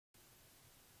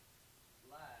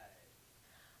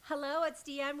Hello, it's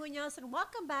Deanne Munoz, and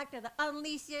welcome back to the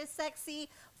Unleash Your Sexy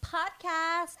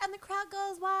podcast. And the crowd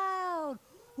goes wild.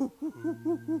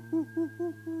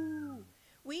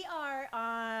 We are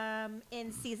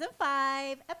in season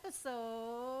 5,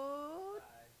 episode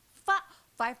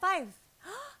five.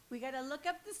 We gotta look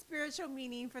up the spiritual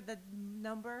meaning for the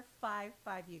number 5,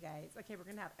 you guys. Okay, we're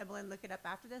gonna have Evelyn look it up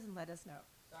after this and let us know.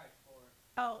 Sorry, 4.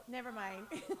 Oh, never mind.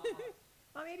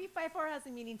 Well, maybe 5-4 has a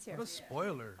meaning too. What a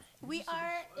spoiler. We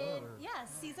are in,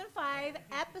 season 5,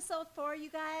 episode 4, you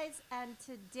guys. And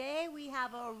today we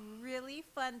have a really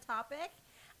fun topic.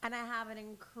 And I have an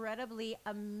incredibly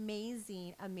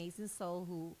amazing soul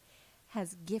who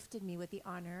has gifted me with the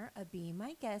honor of being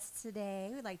my guest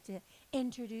today. We'd like to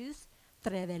introduce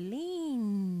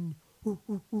Trevelin.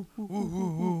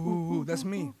 Ooh, that's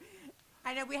me.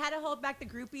 I know we had to hold back the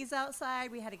groupies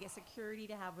outside. We had to get security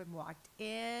to have them walked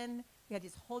in. We had to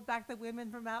just hold back the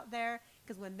women from out there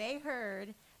because when they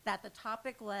heard that the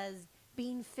topic was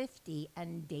being 50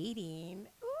 and dating,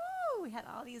 ooh, we had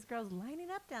all these girls lining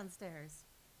up downstairs.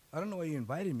 I don't know why you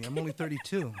invited me. I'm only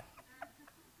 32.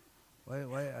 Why?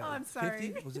 Oh, I'm sorry.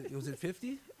 50? Was it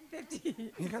 50?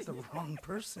 50. You got the wrong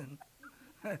person.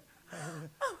 Oh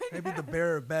Maybe the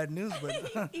bearer of bad news,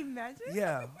 but Imagine.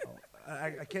 yeah.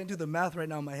 I can't do the math right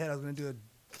now in my head. I was going to do a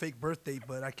fake birthday,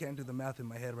 but I can't do the math in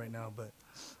my head right now. But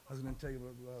I was going to tell you what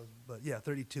it was. But yeah,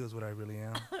 32 is what I really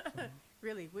am.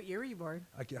 Really? What year were you born?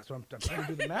 I guess I'm trying to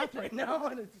do the math right now,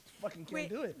 and I just fucking can't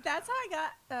do it. That's how I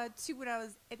got to when I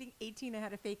was, I think, 18. I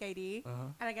had a fake ID,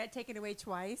 and I got taken away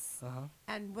twice.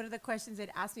 And one of the questions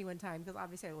they'd asked me one time, because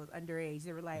obviously I was underage,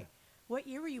 they were like, "What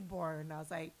year were you born?" And I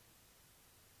was like,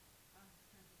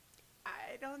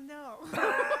 "I don't know."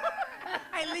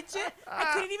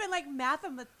 I couldn't even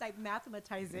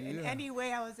mathematize it in any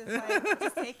way. I was just like,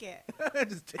 just take it.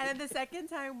 And then the second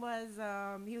time was,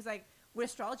 he was like, "What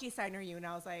astrology sign are you?" And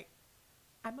I was like,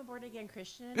 "I'm a born again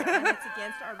Christian, and it's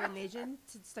against our religion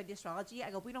to study astrology." I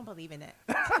go, "We don't believe in it."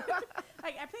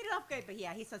 Like, I played it off good, but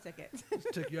yeah, he still took it.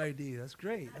 Just took your ID. That's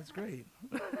great. That's great.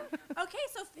 Okay,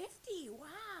 so 50.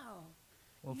 Wow.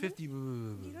 Well, 50. You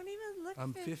don't even look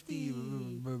I'm 50. 50.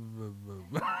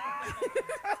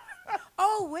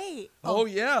 Oh, wait. Oh,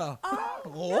 yeah.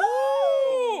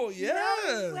 Oh,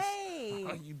 yes. No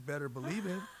way. You better believe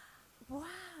it.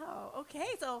 Wow. Okay,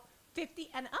 so 50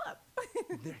 and up.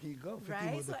 There you go. 50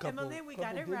 Right? with So, a couple, Emily, we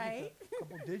got it right. A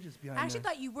couple digits behind I actually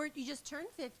there. thought you just turned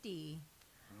 50.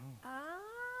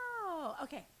 Oh,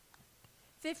 okay.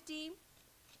 50.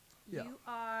 Yeah.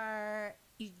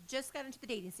 You just got into the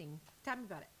dating scene. Tell me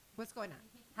about it. What's going on?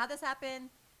 How this happened?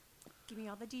 Give me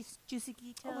all the juicy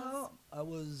details. Well, I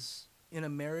was in a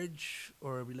marriage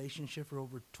or a relationship for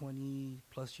over 20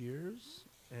 plus years.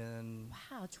 And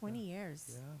Wow, 20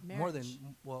 years. yeah, Marriage. more than,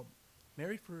 well,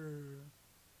 married for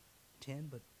 10,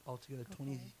 but altogether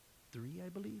 23, I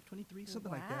believe, 23,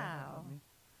 something like that. Wow. I mean,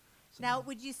 Now,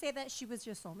 would you say that she was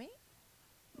your soulmate?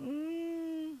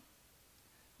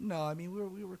 No, I mean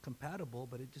we were compatible,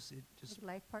 but it just Like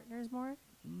life partners more?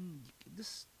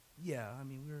 yeah. I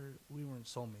mean we weren't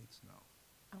soulmates. No,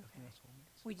 Okay. definitely not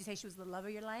soulmates. Would you say she was the love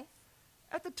of your life?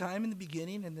 At the time, in the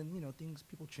beginning, and then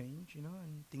people change,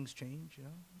 and things change,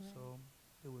 Right. So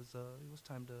it was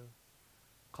time to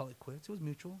call it quits. It was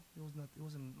mutual. It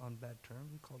wasn't on bad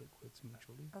terms. We called it quits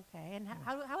mutually. Okay, and Yeah.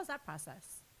 how was that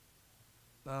process?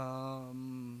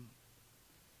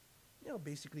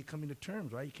 Basically coming to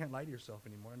terms, right? You can't lie to yourself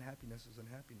anymore. Unhappiness is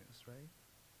unhappiness, right?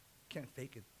 You can't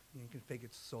fake it. You can fake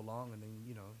it so long, and then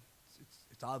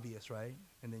it's obvious, right?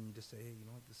 And then you just say, hey,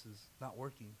 this is not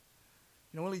working.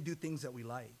 We only do things that we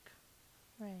like.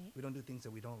 Right. We don't do things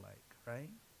that we don't like, right?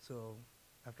 So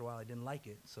after a while, I didn't like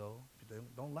it. So if you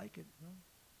don't like it,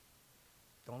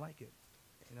 don't like it.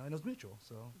 And it was mutual.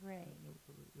 So Right.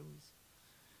 it was,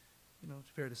 it's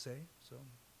fair to say. So.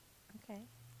 Okay.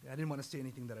 I didn't want to stay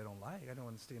anything that I don't like. I don't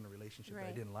want to stay in a relationship that I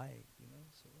Right. didn't like,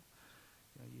 So,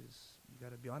 you got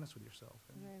to be honest with yourself.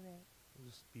 And Right.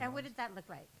 just be And what honest. did that look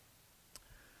like?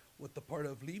 With the part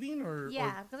of leaving or?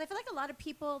 Yeah, because I feel like a lot of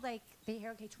people, like, they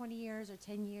hear, okay, 20 years or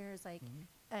 10 years, like,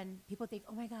 and people think,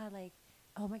 oh my God, like,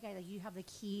 you have the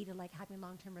key to, like, having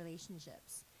long-term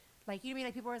relationships. Like, you know what I mean?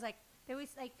 Like, people are always like, they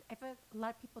always, like, I feel like a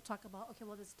lot of people talk about, okay,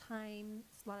 well, a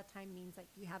lot of time means, like,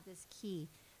 you have this key.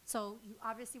 So you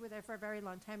obviously were there for a very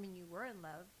long time and you were in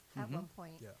love at one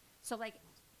point. Yeah. So, like,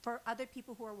 for other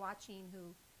people who are watching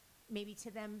who maybe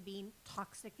to them being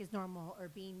toxic is normal or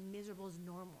being miserable is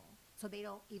normal. So they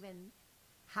don't even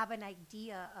have an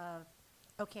idea of,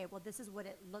 okay, well, this is what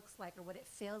it looks like or what it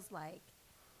feels like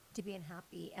to be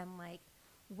unhappy. And, like,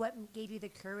 gave you the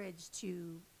courage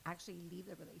to actually leave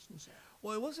the relationship?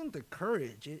 Well, it wasn't the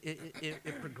courage.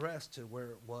 It progressed to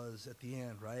where it was at the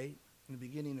end, right? In the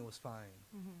beginning, it was fine.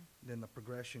 Then the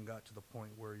progression got to the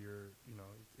point where you're, you know,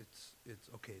 it's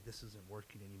okay. This isn't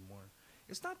working anymore.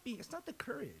 It's not the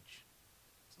courage.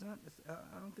 It's not.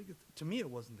 I don't think it's. To me, it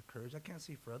wasn't the courage. I can't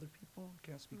say for other people. I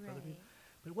can't speak for other people.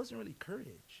 But it wasn't really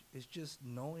courage. It's just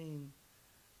knowing.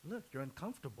 Look, you're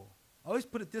uncomfortable. I always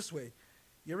put it this way.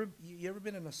 You ever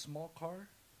been in a small car,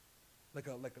 like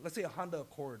let's say a Honda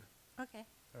Accord, Okay.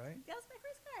 all right? That was my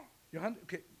first car. Your Honda,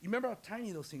 okay, you remember how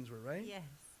tiny those things were, right? Yes.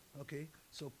 Okay,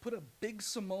 so put a big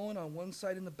Samoan on one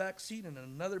side in the back seat and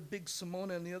another big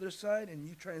Samoan on the other side, and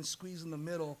you try and squeeze in the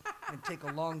middle and take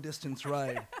a long distance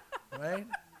ride, right?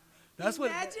 That's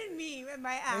Imagine me with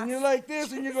my ass. And you're like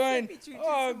this, and you're going, between two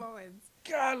oh, Samoans.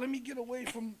 God, let me get away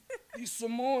from these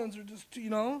Samoans, or just, you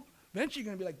know. Eventually,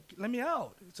 you're gonna be like, let me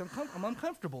out. I'm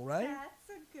uncomfortable, right?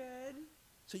 That's a good.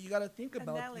 So you got to think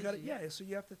about, Analogy. so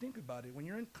you have to think about it. When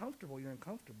you're uncomfortable, you're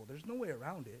uncomfortable. There's no way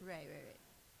around it. Right.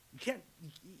 You can't,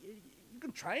 you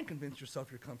can try and convince yourself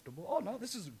you're comfortable. Oh, no,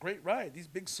 this is a great ride. These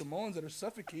big Samoans that are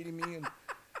suffocating me and,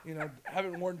 you know,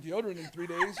 haven't worn deodorant in 3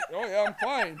 days. Oh, yeah, I'm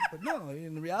fine. But no,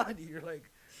 in reality, you're like,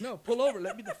 no, pull over.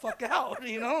 Let me the fuck out,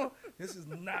 you know? This is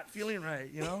not feeling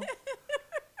right, you know?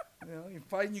 You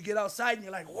know, you get outside and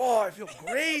you're like, whoa, I feel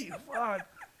great. Fuck.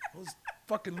 Those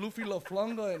fucking Luffy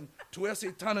Laflunga and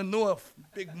Tuese Tananua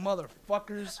big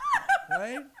motherfuckers,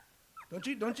 right? Don't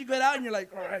you get out and you're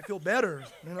like, all right, I feel better,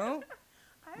 you know?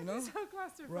 I'm know? so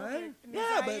claustrophobic. Right? and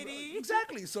Yeah, but anxiety.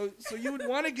 exactly. So you would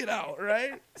want to get out,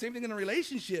 right? Same thing in a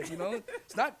relationship, you know?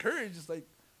 It's not courage. It's like,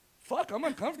 fuck, I'm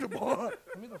uncomfortable.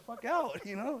 Let me the fuck out,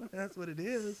 you know? That's what it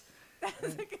is. That's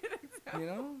a good example. You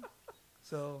know?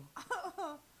 So,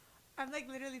 I'm like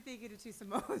literally thinking of two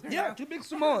Samoans. Right yeah, now. two big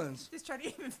Samoans. Just trying to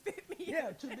even fit me.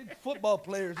 Yeah, two big football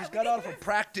players just got out of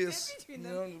practice. Fit between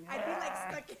You them. know? I'd be like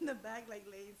stuck in the back, like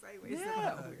laying sideways.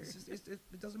 Yeah, somehow. Weird.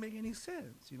 it doesn't make any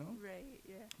sense, you know? Right.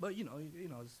 Yeah. But, you know,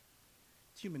 it's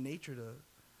human nature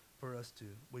for us to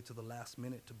wait till the last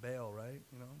minute to bail, right?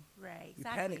 You know? Right.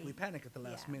 We panic at the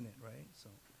last Yeah. minute, right? So,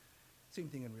 same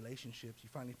thing in relationships. You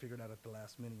finally figure it out at the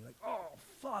last minute. You're like, oh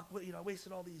fuck, you know, I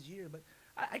wasted all these years, but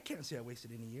I can't say I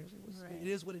wasted any years. Right. It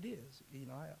is what it is. You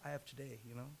know, I have today.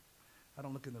 You know, I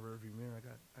don't look in the rearview mirror.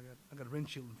 I got a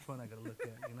windshield in front. I got to look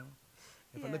at. You know,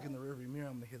 if I look Yeah. in the rearview mirror,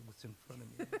 I'm gonna hit what's in front of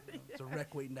me. You know? It's a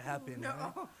wreck waiting to happen.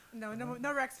 Right?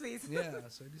 No Rex, please. Yeah.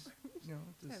 So just you know,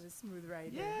 just, Have a smooth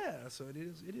ride. yeah. So it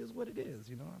is what it is.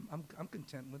 You know, I'm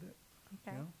content with it.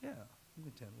 Okay. You know? Yeah, I'm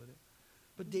content with it.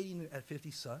 But dating at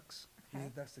 50 sucks. Okay. Yeah,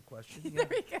 that's the question. There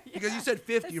we go, Because yeah. you said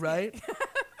 50, That's right?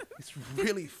 It's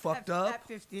really fucked up. At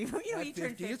 50. You know, At you turn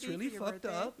 50, it's 50 really for your fucked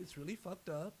birthday. up. It's really fucked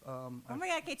up. Oh my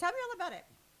God. Okay, tell me all about it.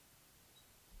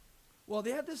 Well,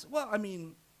 they had this. Well, I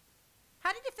mean,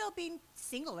 How did you feel being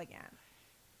single again?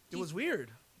 it was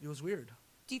weird. It was weird.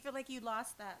 Do you feel like you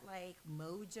lost that like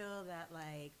mojo, that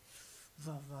like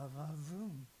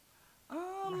vroom?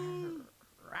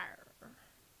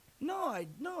 No,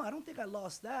 I don't think I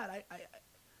lost that.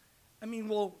 I mean,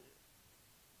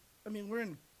 we're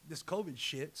in this COVID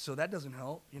shit, so that doesn't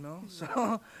help, you know.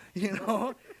 So, you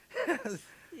know.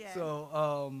 Yeah.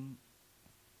 So,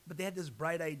 but they had this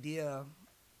bright idea.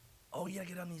 Oh, you gotta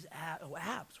get on these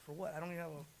apps for what? I don't even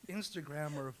have an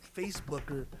Instagram or a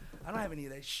Facebook or I don't have any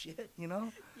of that shit, you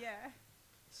know. Yeah.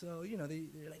 So you know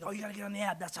they're like, oh, you gotta get on the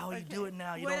app. That's how you do it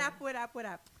now. You What don't. up? What up? What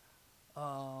up? I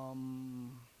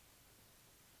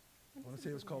want to say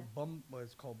it was called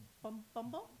It's called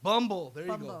Bumble? Bumble. There you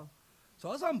go. Bumble. So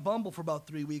I was on Bumble for about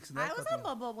 3 weeks, and I that was fucking-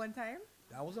 on Bumble one time.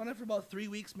 I was on it for about 3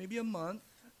 weeks, maybe a month,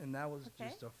 and that was Okay.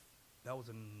 just that was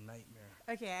a nightmare.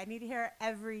 Okay, I need to hear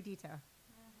every detail.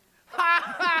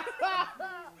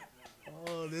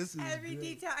 Oh, this is Every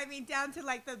great. detail. I mean, down to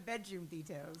like the bedroom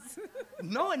details.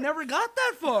 No, I never got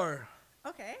that far.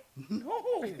 Okay.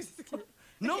 No,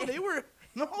 no, they were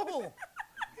no.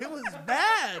 It was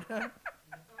bad.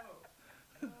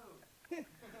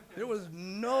 There was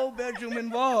no bedroom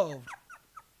involved.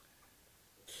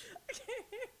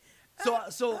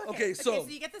 So okay, so so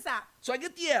you get this app. so I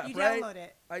get the app, You right? download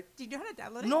it. I Do you know how to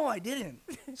download it? no, I didn't.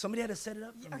 Somebody had to set it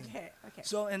up for me. Okay. Okay.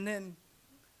 So and then,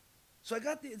 so I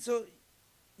got so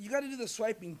you got to do the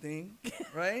swiping thing,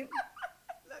 right?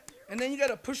 And then you got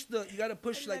to push I like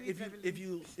love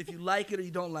you, if you like it or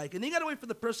you don't like it. And then you got to wait for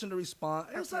the person to respond.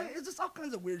 It was Okay. like it's just all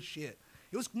kinds of weird shit.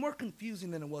 It was more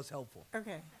confusing than it was helpful.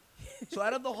 Okay. So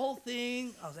out of the whole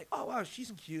thing, I was like, oh wow,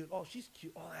 she's cute. Oh, she's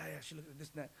cute. Oh yeah, she looked at this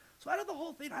and that. So out of the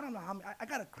whole thing, I don't know how many, I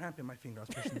got a cramp in my finger. I was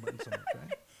pushing the button so much,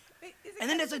 right? Wait, is it And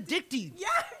then kind it's of- addicting. Yeah.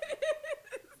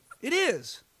 It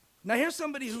is. Now here's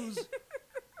somebody who's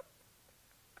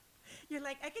You're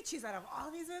like, I could choose out of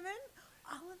all these women,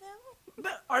 all of them.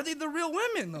 But are they the real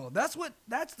women though? That's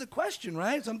the question,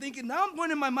 right? So I'm thinking now. I'm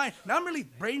going in my mind. Now I'm really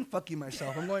brain fucking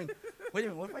myself. I'm going, wait a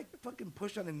minute. What if I fucking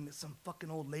push on and some fucking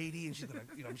old lady and she's gonna,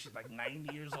 she's like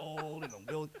 90 years old and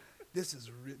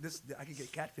I could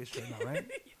get catfish right now, right?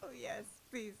 Oh yes,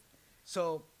 please.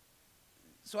 So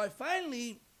I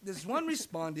finally, this one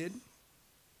responded,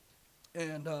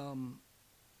 and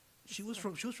she was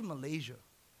from Malaysia,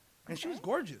 and she was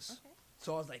gorgeous. Okay.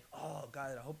 So I was like, oh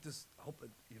God, I hope it.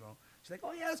 She's like,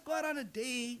 oh yeah, let's go out on a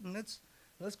date and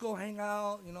let's go hang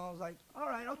out. I was like, all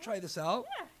right, I'll try this out.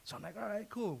 Yeah. So I'm like, all right,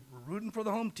 cool. We're rooting for the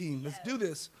home team. Let's do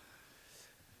this.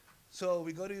 So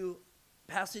we go to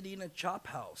Pasadena Chop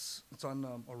House. It's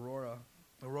on Arroyo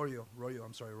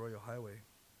Highway.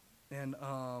 And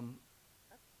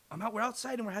we're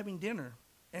outside and we're having dinner.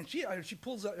 And she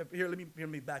pulls up, here, let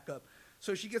me back up.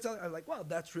 So she gets out, I'm like, wow,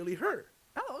 that's really her.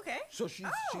 Oh, okay. So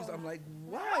I'm like,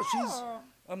 wow, Oh.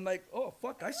 I'm like, oh,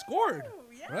 fuck, I scored. Oh,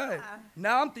 yeah. Right.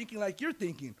 Now I'm thinking like you're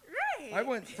thinking. Right. I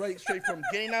went straight from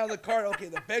getting out of the car, okay,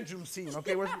 the bedroom scene.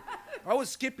 Okay, I was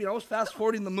skipping, I was fast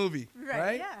forwarding the movie.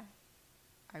 Right? Yeah.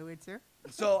 I would too.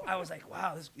 So I was like,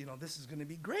 wow, this is gonna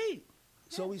be great.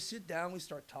 So we sit down, we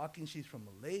start talking. She's from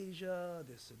Malaysia,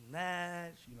 this and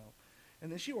that,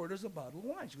 And then she orders a bottle of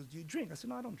wine. She goes, do you drink? I said,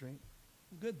 no, I don't drink.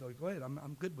 I'm good though. Go ahead.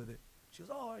 I'm good with it. She goes,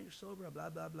 oh, you're sober, blah,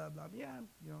 blah, blah, blah. Yeah,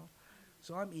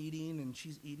 So I'm eating and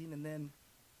she's eating, and then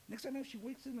next thing I know, she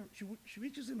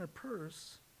reaches in her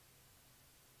purse,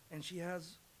 and she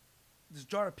has this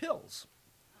jar of pills.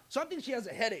 So I'm thinking she has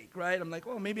a headache, right? I'm like,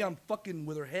 oh, maybe I'm fucking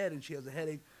with her head, and she has a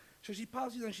headache. So she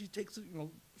pops these, and she takes a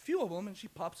few of them, and she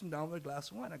pops them down with a glass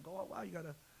of wine. I go, oh wow, you got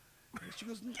a. She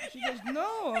goes,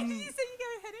 no. Did you say you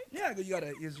got a headache? Yeah, I go,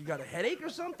 you got a headache or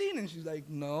something? And she's like,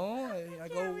 no. I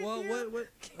go, well, what?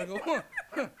 I go, what?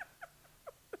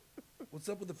 What's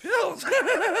up with the pills?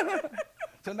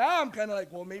 So now I'm kind of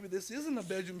like, well, maybe this isn't a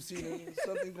bedroom scene. There's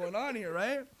something going on here,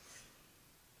 right?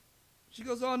 She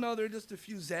goes, oh, no, they're just a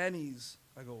few Xannies.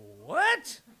 I go,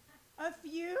 what? A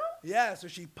few? Yeah, so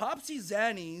she pops these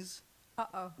Xannies,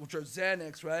 Uh-oh. which are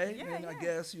Xanax, right? Yeah, and I yeah.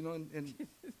 guess, and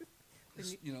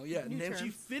yeah. And then she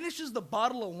terms. finishes the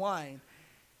bottle of wine,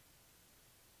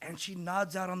 and she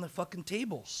nods out on the fucking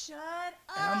table. Shut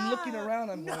up. And I'm looking around,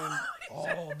 I'm No. going,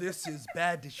 oh, this is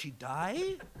bad. Did she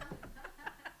die?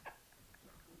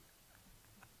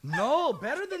 No,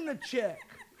 better than the chick.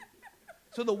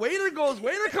 So the waiter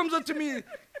comes up to me,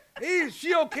 hey, is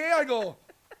she okay? I go,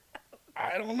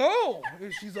 I don't know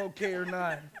if she's okay or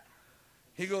not.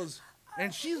 He goes,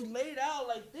 and she's laid out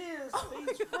like this,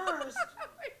 face first.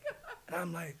 And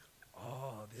I'm like,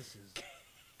 oh, this is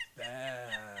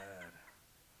bad.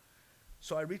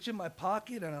 So I reach in my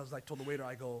pocket and I was like, told the waiter,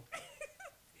 I go,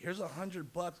 here's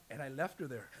 $100, and I left her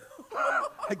there.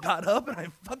 I got up and I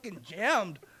fucking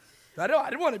jammed. I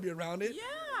didn't want to be around it.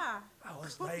 Yeah. I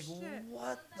was Oh, like, shit.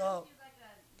 what the?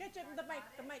 Get you the mic.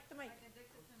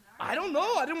 I don't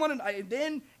know. I didn't want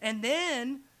to. And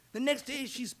then the next day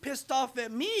she's pissed off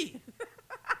at me,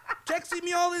 texting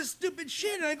me all this stupid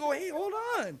shit, and I go, hey, hold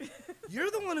on.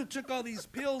 You're the one who took all these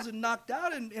pills and knocked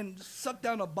out and sucked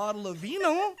down a bottle of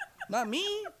vino, not me.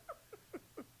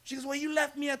 She goes, well, you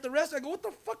left me at the restaurant. I go, what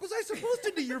the fuck was I supposed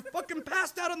to do? You're fucking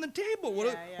passed out on the table. What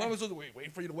Yeah. was I supposed to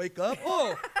wait for you to wake up?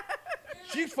 Oh,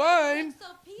 she's fine. So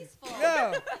peaceful.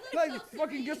 Yeah, like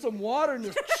fucking get some water and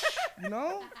just,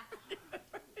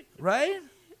 right?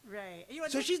 Right.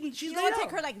 So she's you laid don't want to out.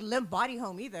 take her like limp body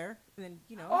home either. And then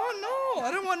Oh no, I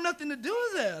didn't want nothing to do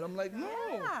with that. I'm like, no.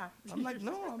 Yeah. I'm like,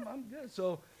 no, I'm good.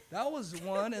 So that was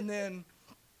one, and then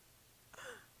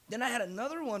I had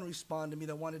another one respond to me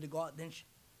that wanted to go out. Then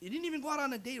it didn't even go out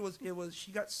on a date. It was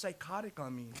she got psychotic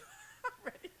on me.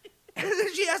 And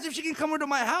then she asked if she can come over to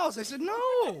my house. I said,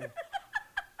 no.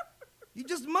 You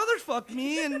just motherfucked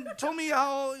me and told me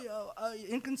how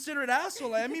inconsiderate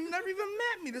asshole I am. You never even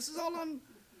met me. This is all on.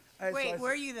 Wait,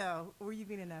 were you though? Were you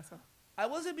being an asshole? I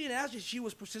wasn't being asked. She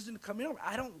was persistent to come in over.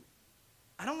 I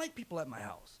don't like people at my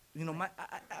house.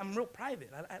 I'm real private.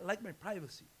 I like my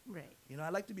privacy. Right. I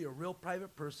like to be a real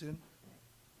private person.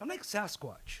 I'm like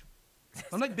Sasquatch.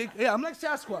 I'm like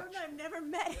Sasquatch. I've never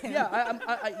met him. Yeah,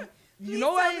 you Please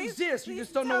know tell I me- exist. You please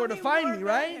just don't know tell where to me find more me,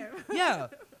 about right? him. Yeah,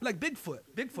 like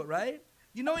Bigfoot, right?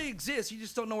 You know he exists. You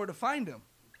just don't know where to find him.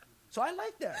 So I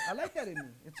like that. I like that in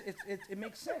me. It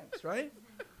makes sense, right?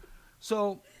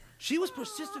 So she was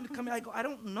persistent to come in. I go, I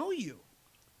don't know you.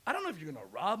 I don't know if you're gonna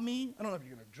rob me. I don't know if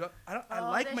you're gonna drug. I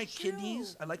like that's my true.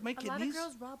 kidneys. I like my A kidneys. lot of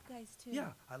girls rob guys too. Yeah,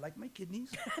 I like my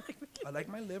kidneys. I like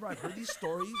my liver. I've heard these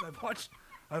stories.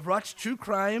 I've watched true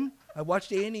crime. I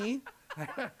watched A&E.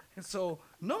 And so,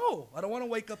 no, I don't want to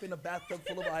wake up in a bathtub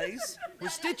full of ice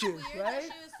with stitches, Weird right? that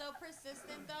she was so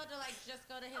persistent though to like just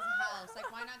go to his house.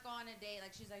 Like, why not go on a date?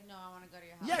 Like, she's like, no, I want to go to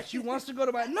your house. Yeah, she wants to go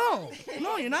to my. No,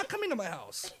 you're not coming to my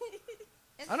house.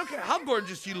 I don't care how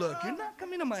gorgeous you look. You're not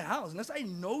coming to my house. Unless I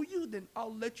know you, then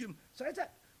I'll let you. Besides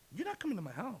that, you're not coming to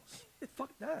my house.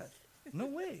 Fuck that. No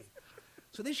way.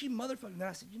 So then she motherfucking. Then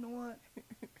I said, you know what?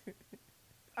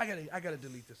 I gotta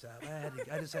delete this app.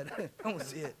 I just had. That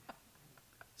was it.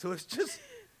 So it's just.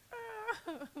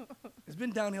 It's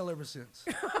been downhill ever since.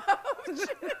 That was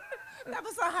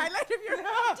the highlight of your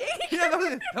dating. Yeah, that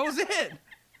was it.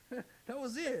 That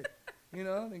was it. You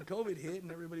know, then COVID hit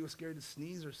and everybody was scared to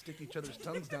sneeze or stick each other's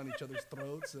tongues down each other's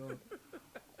throats. So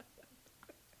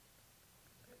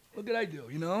what could I do?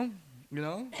 You know.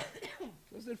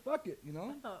 So I said, fuck it. You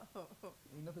know.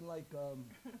 Ain't nothing like.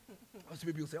 I see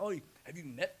people say, "Oh, have you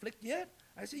Netflixed yet?"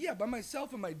 I say, "Yeah, by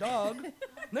myself and my dog."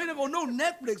 Then they go, "No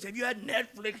Netflix. Have you had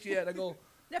Netflix yet?" I go,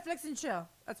 Netflix and chill.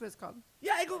 That's what it's called.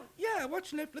 "Yeah." I go, "Yeah, I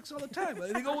watch Netflix all the time."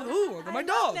 They go, "With who?" I go, "My I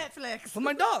dog." love Netflix. With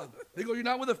my dog. They go, "You're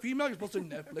not with a female. You're supposed to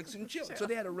Netflix and chill." So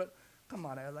they had to run. Come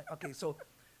on, I was like, okay, so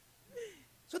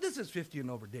this is 50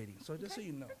 and over dating. So just so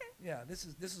you know, yeah, this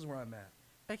is where I'm at.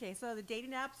 Okay, so the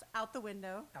dating apps out the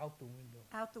window. Out the window.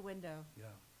 Out the window. Yeah.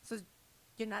 So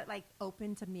you're not like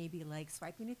open to maybe like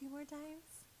swiping a few more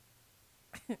times?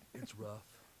 It's rough.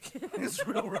 It's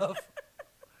real rough.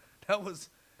 That was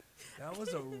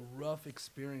a rough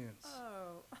experience.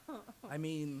 Oh. I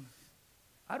mean,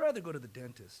 I'd rather go to the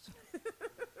dentist.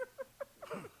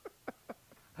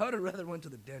 I would have rather went to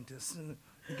the dentist and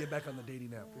get back on the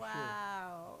dating app for sure.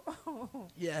 Wow.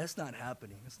 Yeah, it's not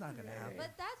happening. It's not gonna happen.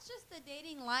 But that's just the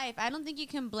dating life. I don't think you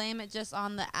can blame it just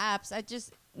on the apps.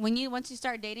 Once you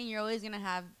start dating, you're always gonna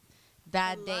have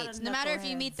bad A lot dates. of No matter if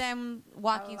you meet knuckleheads. them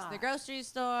walking to the lot. grocery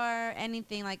store,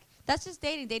 anything like that's just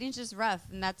dating. Dating's just rough,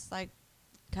 and that's like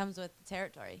comes with the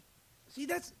territory. See,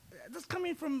 that's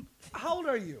coming from. How old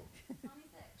are you?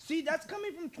 See, that's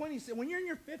coming from 26. When you're in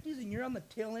your 50s and you're on the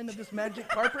tail end of this magic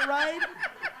carpet ride,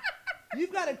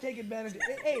 you've got to take advantage of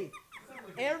it. Hey,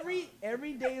 every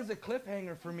day is a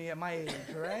cliffhanger for me at my age,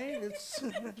 right? It's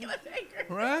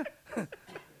right? You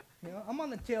know, I'm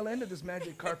on the tail end of this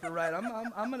magic carpet ride.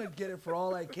 I'm gonna get it for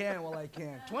all I can while I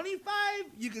can. 25,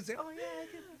 you can say, oh yeah, I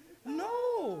can.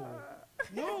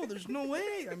 No, there's no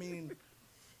way. I mean,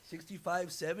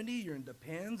 65, 70, you're in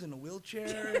Depends in a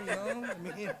wheelchair. You know, I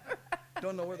mean.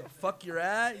 Don't know where the fuck you're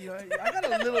at. You know, I got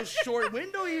a little short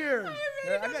window here.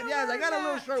 I got a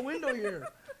little short window here.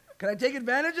 Can I take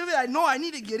advantage of it? I know I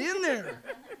need to get in there.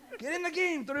 Get in the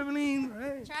game, Thribbling.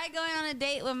 Right? Try going on a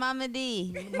date with Mama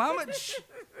D. Mama,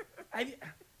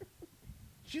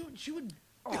 she would.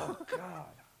 Oh God.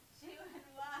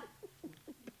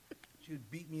 She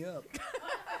would beat me up.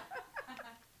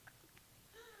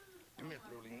 Come here,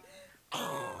 Thribbling.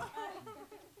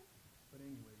 But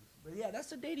anyways. But yeah, that's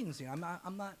the dating scene. I'm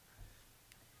not.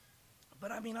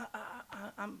 But I mean,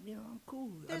 I'm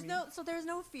cool. There's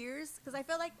no fears because I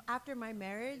feel like after my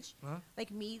marriage, Huh?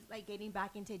 like me like getting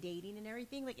back into dating and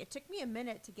everything, like it took me a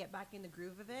minute to get back in the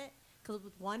groove of it because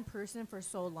with one person for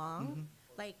so long,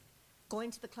 like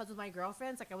going to the clubs with my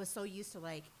girlfriends, like I was so used to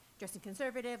like dressing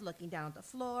conservative, looking down at the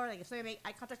floor, like if somebody made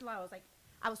eye contact a lot,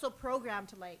 I was so programmed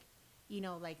to like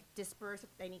disperse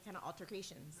any kind of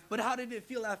altercations. But how did it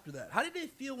feel after that? How did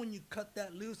it feel when you cut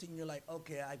that loose and you're like,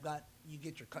 okay, you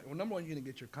get your, well, number one, you're going to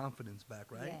get your confidence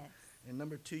back, right? Yes. And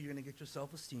number two, you're going to get your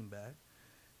self-esteem back.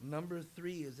 Number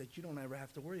three is that you don't ever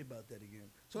have to worry about that again.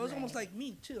 So it's almost Right. like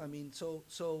me too. I mean, so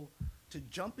to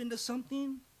jump into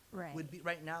something Right. would be,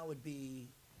 right now I would be,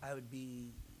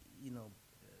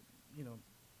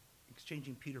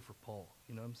 exchanging Peter for Paul.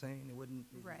 You know what I'm saying? It wouldn't,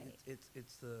 Right.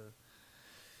 it's the,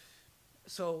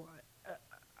 so,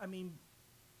 I mean,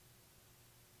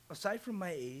 aside from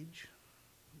my age,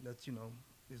 that's,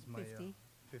 is my 50.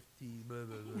 50, blah,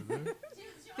 blah, blah, blah.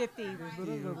 50.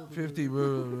 50, blah,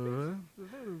 blah, blah,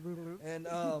 blah. And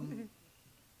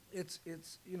it's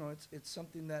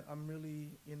something that I'm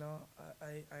really,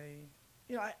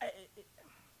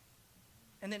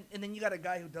 and then you got a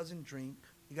guy who doesn't drink,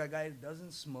 you got a guy who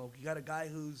doesn't smoke, you got a guy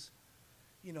who's,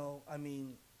 I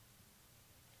mean,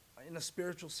 in a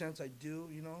spiritual sense, I do,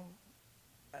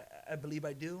 I believe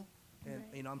I do. And,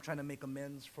 Right. I'm trying to make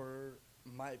amends for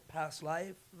my past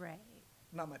life. Right.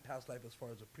 Not my past life as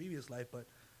far as a previous life, but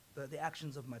the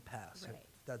actions of my past. Right.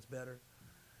 If that's better.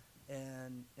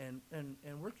 And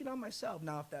working on myself.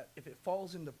 Now, if it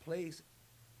falls into place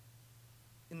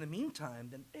in the meantime,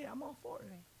 then, hey, I'm all for it.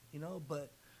 Right.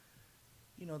 But,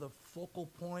 you know, the focal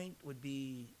point would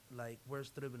be like, where's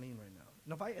Trevelin right now?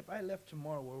 And if I left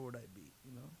tomorrow, where would I be?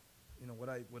 You know, would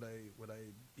I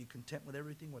be content with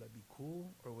everything? Would I be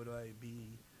cool, or would I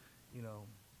be, you know,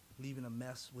 leaving a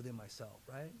mess within myself,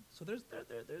 right? So there's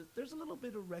a little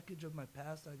bit of wreckage of my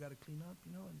past that I got to clean up,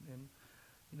 you know, and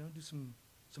you know, do some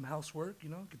housework, you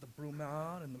know, get the broom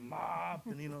out and the mop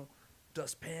and, you know,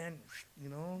 dustpan, you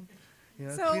know,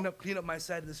 So- clean up my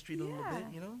side of the street a little bit,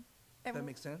 Yeah. you know. And That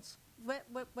makes sense. What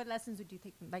lessons would you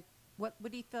take? Like, what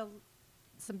do you feel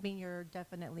something you're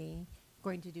definitely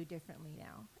going to do differently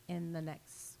now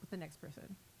with the next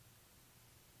person?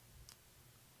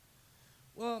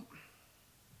 Well,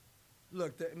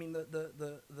 look, I mean,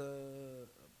 the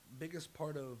biggest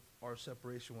part of our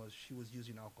separation was she was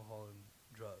using alcohol and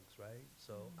drugs, right?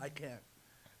 So I can't,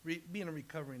 being a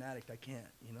recovering addict, I can't,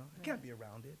 you know, I can't be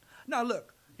around it. Now,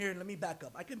 look, here, let me back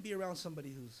up. I can be around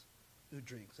somebody who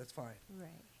drinks, that's fine. Right.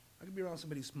 I can be around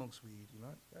somebody who smokes weed, you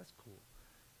know, that's cool.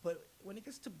 But when it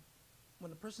gets to, when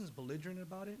the person's belligerent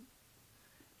about it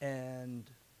and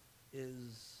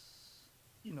is,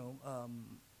 you know,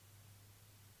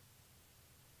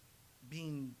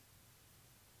 being,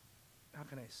 how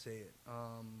can I say it?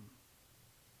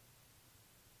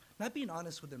 Not being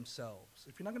honest with themselves.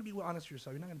 If you're not going to be honest with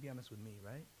yourself, you're not going to be honest with me,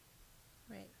 right?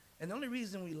 Right. And the only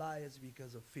reason we lie is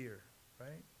because of fear,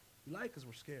 right? We lie because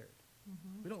we're scared.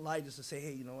 Mm-hmm. We don't lie just to say,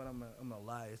 hey, you know what, I'm gonna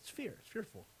lie. It's fear. It's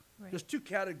fearful. Right. There's two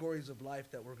categories of life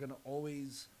that we're gonna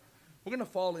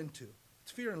fall into.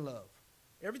 It's fear and love.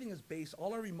 Everything is based,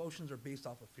 all our emotions are based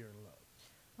off of fear and love.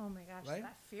 Oh my gosh, Right?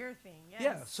 that fear thing. Yes.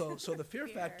 Yeah, so the fear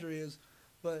Fear. factor is,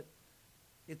 but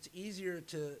it's easier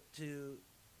to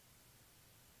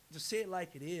say it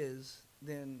like it is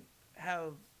than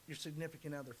have your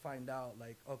significant other find out,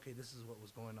 like, okay, this is what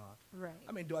was going on. Right.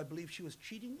 I mean, do I believe she was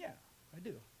cheating? Yeah, I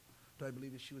do. Do I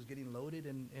believe that she was getting loaded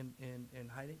and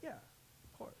hiding? Yeah,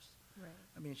 of course. right.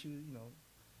 I mean, she, you know,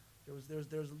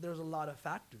 there's a lot of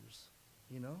factors,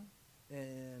 you know,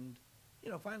 and you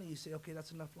know, finally you say, okay,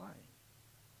 that's enough lying,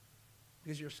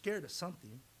 because you're scared of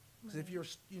something. Because if Right. you're,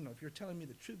 you know, if you're telling me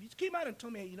the truth, you just came out and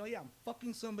told me, hey, you know, yeah, I'm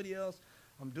fucking somebody else,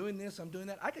 I'm doing this, I'm doing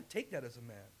that. I could take that as a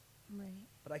man, Right.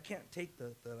 but I can't take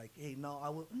the like, hey, no, I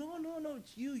will, no,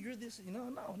 it's you, you're this, you know,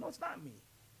 no, it's not me,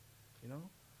 you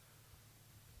know.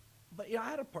 But yeah, I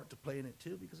had a part to play in it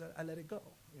too, because I let it go,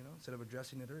 you know. Instead of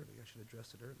addressing it early, I should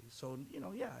address it early. So, you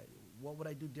know, yeah, what would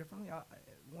I do differently?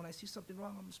 When I see something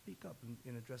wrong, I'm gonna speak up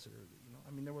and address it early, you know.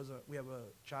 I mean, we have a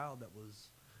child that was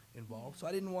involved, so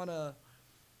I didn't want to,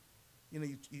 you know,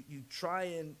 you try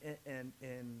and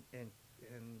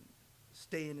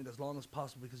stay in it as long as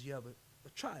possible because you have a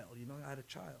child, you know. I had a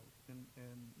child, and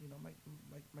you know,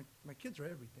 my kids are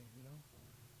everything, you know.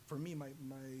 For me, my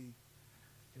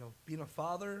you know, being a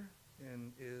father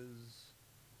and is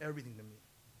everything to me,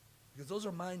 because those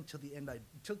are mine till the end.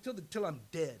 Till I'm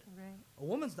dead. Right. A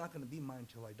woman's not going to be mine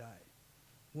till I die.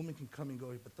 Woman can come and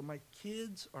go, but my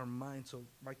kids are mine. So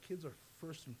my kids are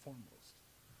first and foremost.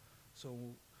 So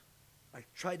I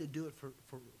tried to do it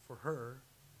for her,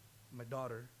 my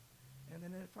daughter, and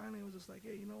then finally it was just like,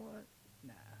 hey, you know what?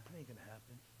 Nah, it ain't gonna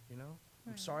happen. You know,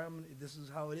 I'm Right. sorry. This is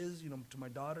how it is. You know, to my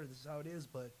daughter, this is how it is.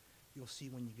 But you'll see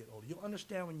when you get older. You'll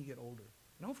understand when you get older.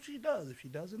 And hopefully she does. If she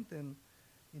doesn't, then,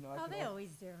 you know, Oh, they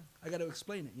always do. I got to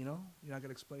explain it. You know, I got to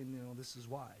explain. You know, this is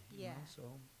why. You Yeah. know?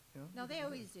 So, you know. No, they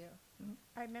always do. Mhm.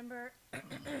 I remember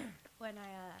when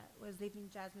I was leaving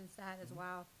Jasmine's dad as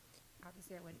well.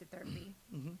 Obviously, I went to therapy,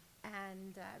 Mm-hmm.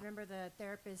 and I remember the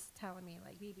therapist telling me,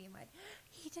 like, me being like,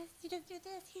 he doesn't do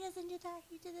this, he doesn't do that,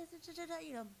 he did this, da, da, da,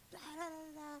 you know, blah, blah,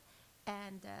 blah, blah.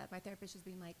 And my therapist just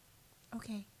being like,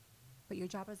 okay, but your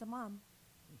job as a mom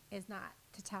is not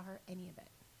to tell her any of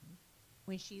it.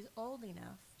 When she's old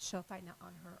enough, she'll find out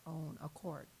on her own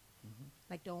accord. Mm-hmm.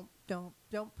 Like, don't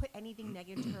put anything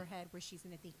negative to her head where she's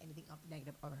gonna think anything of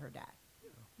negative of her dad.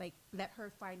 Like, let her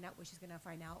find out what she's gonna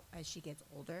find out as she gets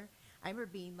older. I remember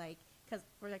being like, because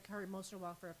for like her emotional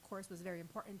welfare, of course, was very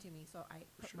important to me. So I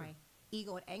put Sure. my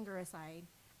ego and anger aside,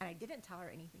 and I didn't tell her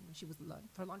anything when she was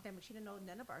for a long time. But she didn't know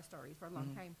none of our stories for a long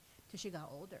Mhm. time till she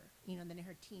got older. You know, and then in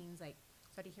her teens, like,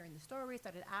 started hearing the stories,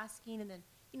 started asking, and then,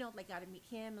 you know, like, got to meet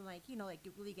him, and like, you know, like,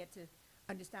 you really get to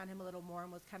understand him a little more,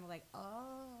 and was kind of like,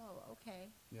 oh,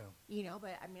 okay. Yeah. You know,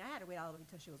 but I mean, I had to wait all the way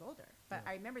until she was older. But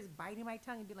Yeah. I remember just biting my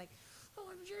tongue and being like,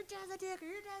 oh, your dad's a dick, or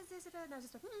your dad's this, and that. And I was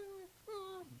just like,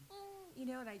 you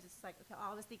know, and I just like, okay,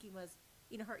 all I was thinking was,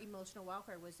 you know, her emotional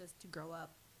welfare was just to grow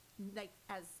up, like,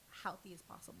 as healthy as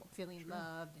possible, feeling Sure.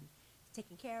 loved and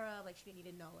taken care of. Like, she didn't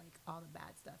need to know, like, all the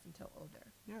bad stuff until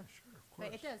older. Yeah. Sure. Of course.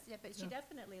 But it does, yeah, but she Yeah.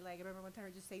 definitely, like, I remember one time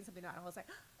her just saying something, and I was like,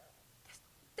 this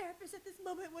therapist at this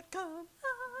moment would come.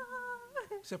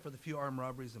 Except for the few armed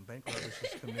robberies and bank robberies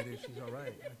she's committed, she's all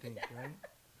right, I think, right?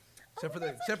 Except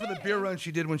for the beer run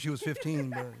she did when she was 15,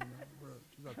 but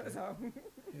she's okay.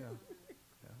 Yeah.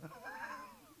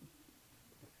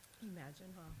 Imagine,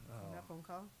 huh? Oh. That phone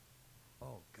call.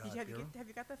 Oh God. Did you beer run? have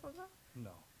you got that phone call?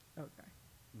 No, Okay.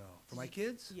 no. For my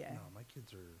kids? Yeah. No, my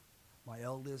kids are. My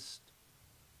eldest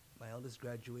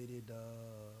graduated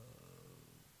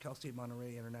Cal State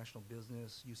Monterey International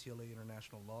Business, UCLA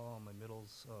International Law. My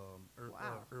middle's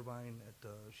Wow. Irvine at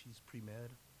she's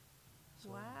pre-med. So,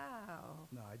 Wow.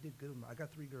 No, I did good. I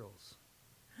got 3 girls.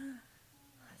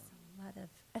 That's a lot of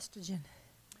estrogen.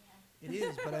 It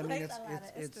is, but I mean, Like a lot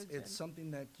of it's estrogen.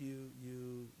 something that you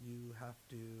have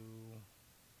to,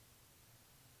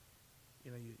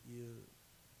 you.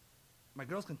 My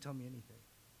girls can tell me anything,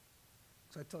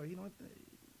 so I tell her, you know what,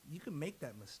 you can make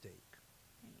that mistake.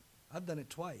 I've done it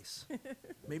twice,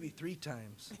 maybe 3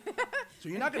 times, so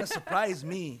you're not gonna surprise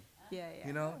me. Yeah.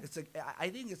 You know, it's like I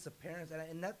think it's the parents,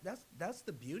 and that's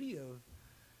the beauty of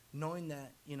knowing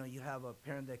that you have a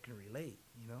parent that can relate.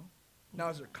 You know. Now,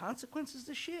 is there consequences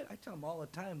to shit? I tell them all the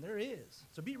time, there is.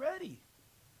 So be ready.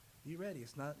 Be ready.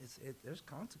 There's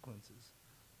consequences.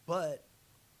 But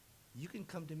you can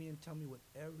come to me and tell me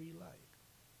whatever you like.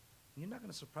 And you're not going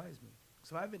to surprise me.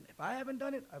 So if I haven't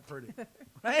done it, I've heard it.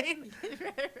 Right?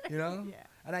 You know? Yeah.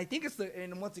 And I think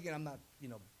and once again, I'm not,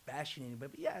 bashing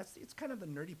anybody. But yeah, it's kind of the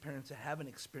nerdy parents that haven't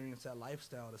experienced that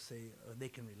lifestyle to say they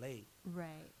can relate.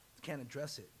 Right. Can't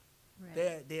address it.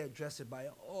 Right. They address it by,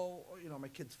 my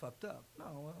kid's fucked up.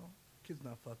 No, well, kid's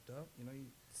not fucked up.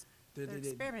 They're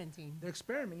experimenting. They're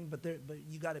experimenting, but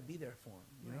you got to be there for them.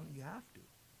 You know, Right. you have to.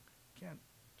 Can't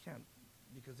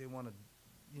because they want to,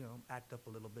 act up a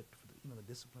little bit for the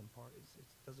discipline part. It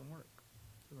doesn't work.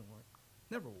 Doesn't work.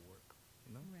 Never will work.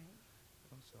 Right.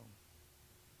 So,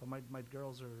 but my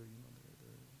girls are,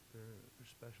 they're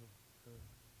special. They're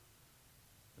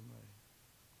my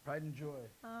pride and joy.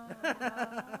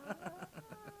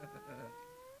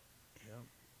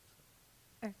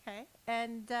 Yeah. Okay.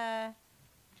 And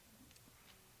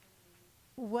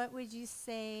what would you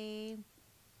say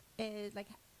is like?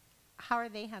 How are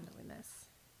they handling this?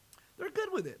 They're good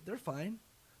with it. They're fine.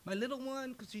 My little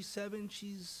one, because she's 7,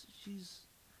 she's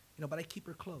but I keep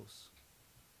her close.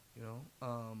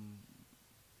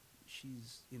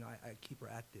 She's, I keep her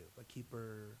active. I keep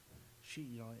her,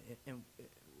 and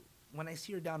when I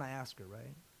see her down, I ask her,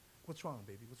 right? What's wrong,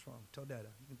 baby? What's wrong? Tell Dada.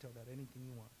 You can tell Dada anything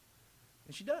you want.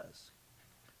 And she does.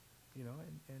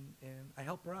 And I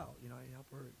help her out. I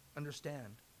help her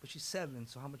understand. But she's 7,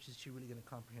 so how much is she really going to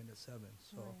comprehend at 7?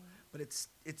 So, Right. but it's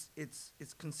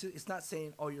not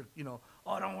saying, oh,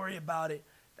 don't worry about it.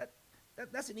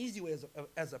 That's an easy way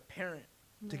as a parent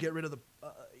to get rid of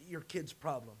your kid's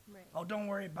problem. Right. Oh, don't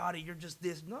worry about it. You're just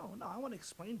this. No, I want to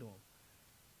explain to them.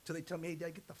 Till they tell me, hey,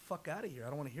 Dad, get the fuck out of here. I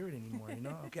don't want to hear it anymore,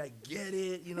 Okay, I get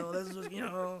it, this is,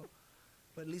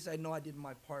 But at least I know I did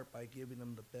my part by giving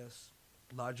them the best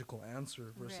logical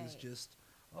answer versus Right. just,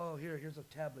 oh, here's a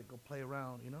tablet, go play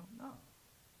around, No,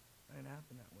 it ain't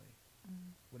happen that way.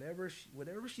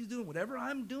 Whatever she's doing, whatever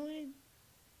I'm doing,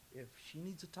 if she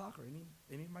needs to talk or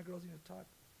any of my girls need to talk,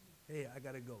 hey, I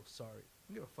gotta go. Sorry, I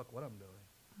don't give a fuck what I'm doing.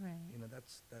 Right.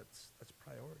 That's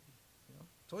priority.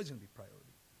 It's always gonna be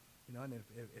priority. And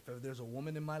if there's a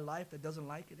woman in my life that doesn't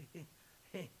like it,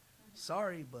 hey,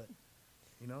 sorry, but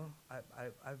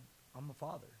I'm a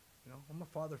father. I'm a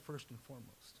father first and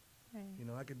foremost.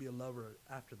 Right. I could be a lover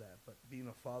after that, but being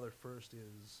a father first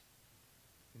is,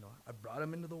 I brought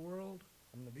him into the world.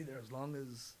 I'm gonna be there as long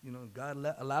as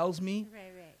God allows me.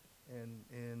 Right.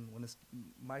 And when it's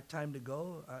my time to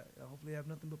go, I hopefully have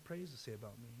nothing but praise to say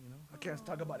about me. I can't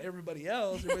talk about everybody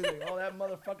else. Everybody's like, oh, that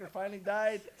motherfucker finally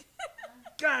died.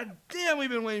 God damn, we've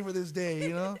been waiting for this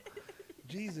day.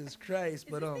 Jesus Christ.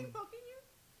 But Is this thing poking you?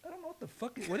 I don't know what the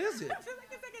fuck. What is it? I feel like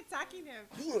it's like attacking him.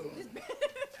 What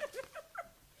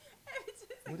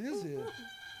is it?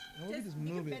 How do we just you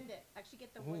can move it? bend it. Actually,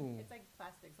 get the wood. Ooh. It's like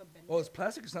plastic, so bend Oh, it. it's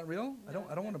plastic. It's not real. I don't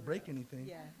want to never break real. anything.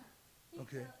 Yeah.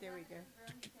 Okay. There we go.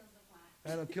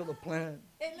 I don't kill the plant.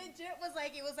 It legit was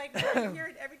like right here.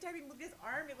 And every time he moved his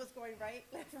arm, it was going right,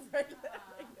 left, right, left.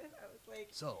 Like this. I was like,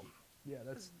 So, yeah,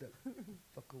 that's that.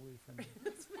 Fuck away from me.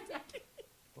 attack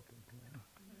Fucking plant.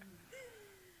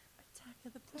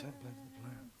 of the Attack plant. of the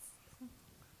plant.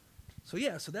 So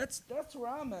yeah, so that's where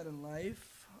I'm at in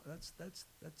life. That's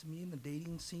me in the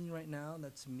dating scene right now.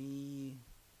 That's me,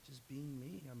 just being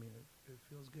me. I mean, it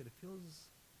feels good. It feels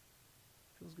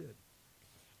good.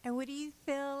 And what do you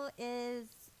feel is?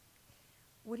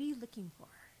 What are you looking for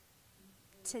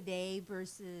today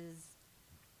versus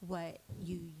what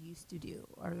you used to do,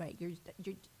 or like you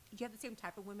have the same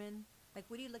type of women Like,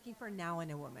 what are you looking for now in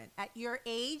a woman? At your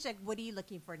age, like, what are you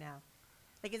looking for now?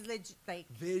 Like, is it like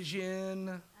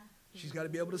Vision. She's got to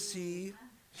be able to see.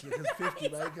 She's 50,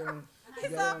 right? She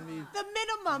it's gotta need the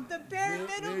minimum, the bare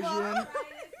minimum? vision.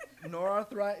 No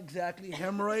arthritis, exactly.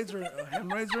 Hemorrhoids are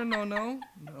a no.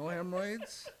 No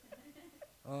hemorrhoids.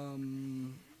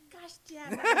 Gosh,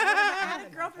 damn. I had a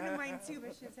girlfriend of mine too,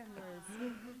 but she has hemorrhoids.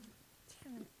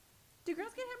 Damn it. Do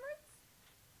girls get hemorrhoids?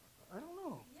 I don't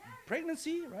know.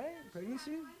 Pregnancy, right?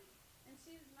 Pregnancy. And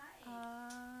she's my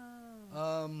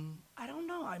I don't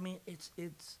know. I mean, it's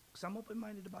because I'm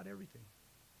open-minded about everything.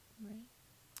 Right.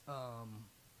 Um,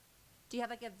 Do you have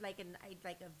like a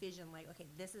vision, like, okay,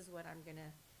 this is what I'm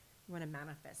gonna want to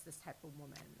manifest, this type of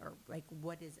woman, or like,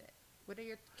 what is it? What are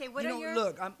your what You are know, your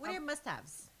look, what are your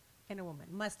must-haves in a woman?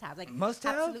 Must-have, like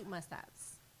Must-have? absolute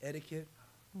must-haves. etiquette,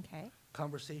 Okay.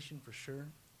 conversation for sure.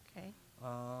 Okay.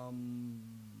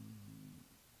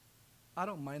 I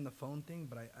don't mind the phone thing,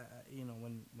 but I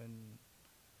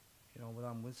when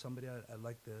I'm with somebody, I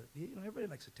like everybody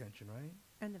likes attention, right?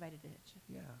 Undivided attention.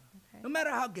 Yeah. Okay. No matter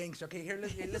how gangster. Okay,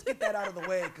 let's get that out of the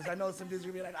way, because I know some dudes are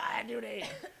gonna be like, I do this.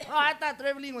 Oh, I thought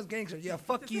Trevelyan was gangster. Yeah,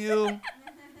 fuck you.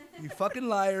 You fucking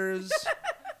liars.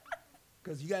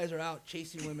 Because you guys are out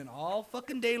chasing women all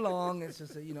fucking day long. It's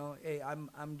just that, hey,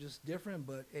 I'm just different,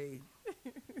 but hey,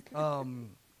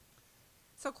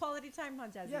 So quality time, huh,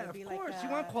 Jasmine? yeah, would be of like course. You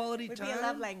want quality would time. be a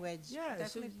love language. Yeah,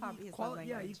 Definitely so probably his love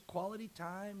language. quality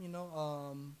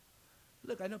time.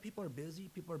 Look, I know people are busy.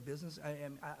 People are business.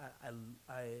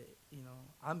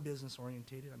 I'm business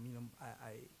orientated. I mean,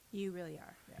 You really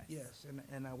are. yes,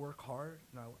 and I work hard.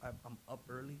 I'm up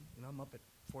early. I'm up at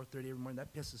 4:30 every morning.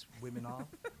 That pisses women off.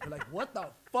 They're like, "What the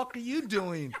fuck are you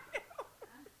doing?"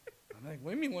 I'm like,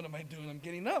 "What do you mean? What am I doing? I'm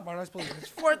getting up. Aren't I supposed to? It's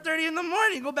 4:30 in the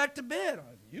morning. Go back to bed." I'm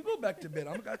like, "You go back to bed.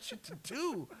 I've got shit to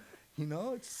do."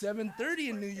 It's 7:30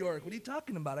 in New York. What are you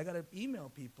talking about? I gotta email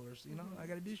people, or I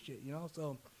gotta do shit.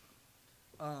 So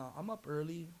I'm up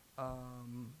early.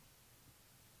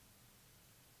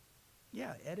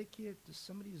 Yeah, etiquette. Just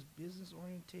somebody who's business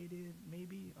orientated,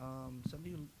 maybe.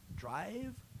 Somebody who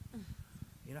drive.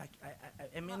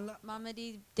 I mean, Mama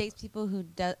D dates people who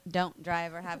don't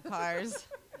drive or have cars.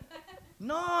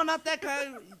 no, not that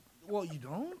guy. Well, you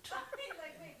don't.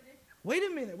 Wait a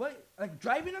minute. What? Like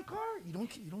driving a car? You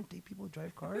don't date people who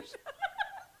drive cars?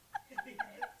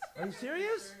 Are you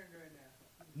serious?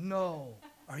 No.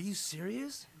 Are you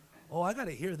serious? Oh, I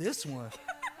gotta hear this one.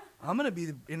 I'm gonna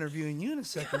be interviewing you in a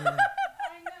second. I know.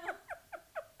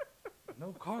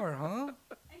 No car, huh?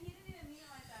 And he didn't even mean it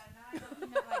like that. Now I know he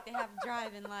meant like they have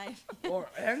drive in life.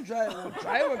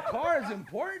 Drive a car is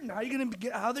important. How are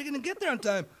they gonna get there on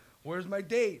time? Where's my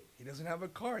date? He doesn't have a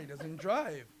car. He doesn't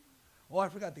drive. Oh, I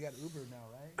forgot they got Uber now,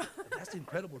 right? That's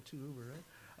incredible too, Uber, right?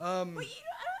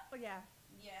 Yeah.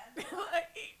 Yeah.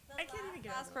 I can't even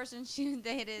get Last over it. person she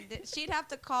dated, she'd have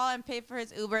to call and pay for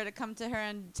his Uber to come to her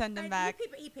and send him back.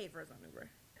 He paid for his own Uber.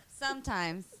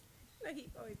 Sometimes. No, he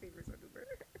always paid for his own Uber.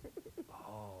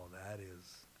 Oh, that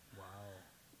is wow.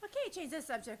 Okay, change the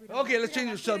subject. Okay, let's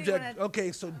change the subject.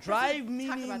 Okay, so drive talk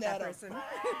meaning about that that. person.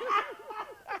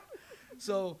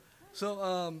 So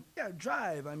yeah,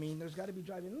 drive. I mean, there's got to be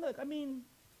driving. Look, I mean,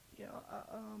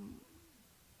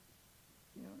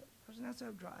 person has to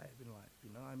have drive in life.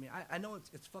 I mean, I know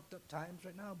it's fucked up times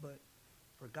right now, but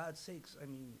for God's sakes, I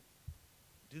mean,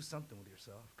 do something with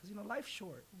yourself, because life's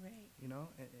short. Right.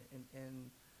 And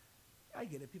I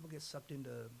get it. People get sucked into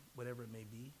whatever it may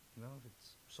be. If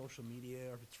it's social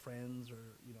media or if it's friends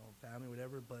or family,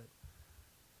 whatever. But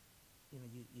I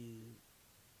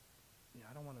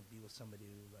don't want to be with somebody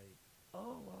who like,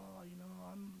 oh well,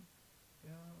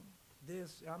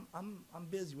 I'm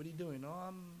busy. What are you doing? Oh,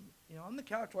 I'm on the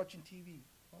couch watching TV.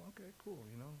 Oh, okay, cool.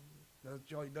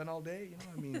 That's all you done all day.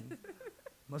 I mean,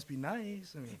 must be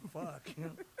nice. I mean, fuck.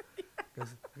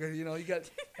 Because you got,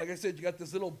 like I said, you got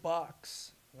this little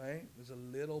box, right? There's a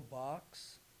little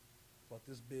box, about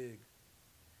this big.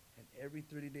 And every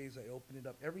 30 days I open it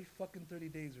up. Every fucking 30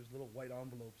 days there's little white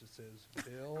envelopes that says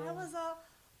Bill. I was all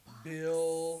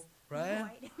Bill, right?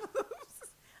 white.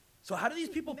 So how do these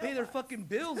people pay their fucking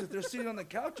bills if they're sitting on the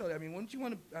couch all day? I mean, wouldn't you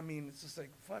want to? I mean, it's just like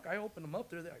fuck. I open them up.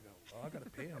 They're there. I go, oh, I gotta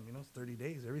pay them. It's 30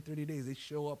 days. Every 30 days they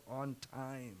show up on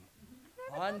time.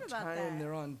 On thought about time.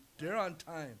 that. They're on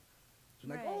time. So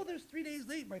like, oh, Right. there's 3 days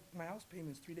late. My house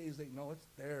payment's 3 days late. No, it's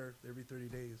there every 30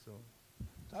 days. So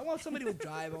I want somebody with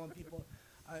drive. I want people,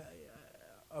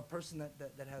 a person that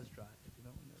has drive.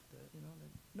 That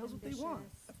knows what they want.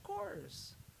 Ambitious. Of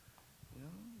course. You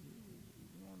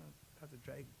don't want to have to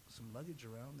drag some luggage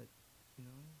around that,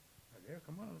 like, here,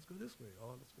 come on, let's go this way.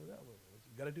 Oh, let's go that way.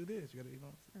 You got to do this. You got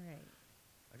to, Right.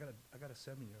 I got a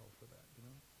 7-year-old for that, you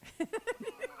know.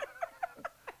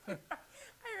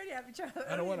 I already have a child.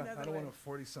 I don't want need a another one.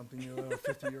 40-something-year-old or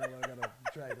 50-year-old. I gotta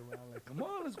drag around like, come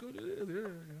on, let's go to this, you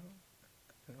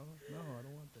know. No, I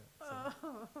don't want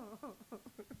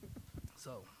that.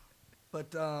 So,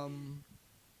 but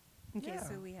Okay, yeah.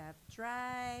 so we have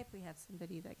drive. We have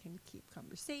somebody that can keep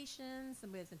conversations.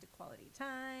 Somebody that's into quality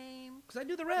time. because I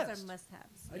do the Those rest. are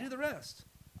must-haves. I do the rest.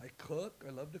 I cook.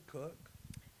 I love to cook.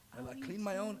 Oh, I you clean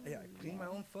my own. do, Yeah, I clean my yeah.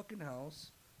 own fucking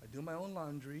house. I do my own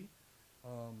laundry.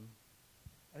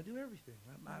 I do everything.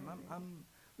 I'm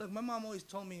look. My mom always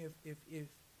told me if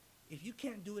you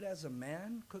can't do it as a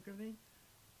man, cook everything.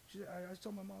 I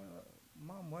told my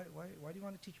mom, why do you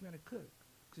want to teach me how to cook?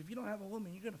 Because if you don't have a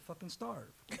woman, you're gonna fucking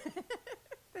starve.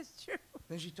 That's true.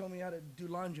 Then she told me how to do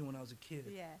laundry when I was a kid.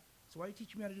 Yeah. So why you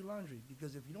teach me how to do laundry?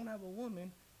 Because if you don't have a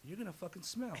woman, you're gonna fucking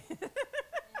smell.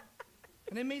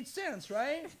 And it made sense,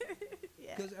 right?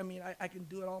 Yeah. Because I mean, I can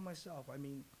do it all myself. I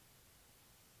mean,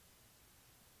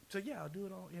 so yeah, I'll do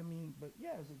it all. I mean, but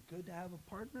yeah, is it good to have a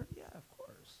partner? Yeah, of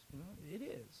course. You know, it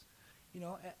is. You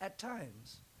know, at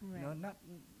times. You know, Right.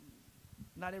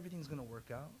 not everything's gonna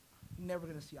work out. You're never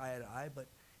gonna see eye to eye. But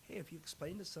hey, if you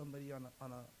explain to somebody on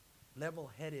a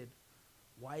level-headed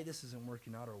why this isn't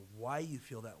working out or why you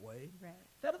feel that way, Right.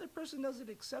 if that other person doesn't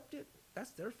accept it,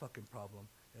 that's their fucking problem.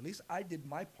 At least I did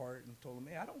my part and told them,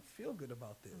 hey, I don't feel good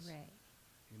about this. Right.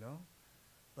 You know,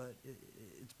 but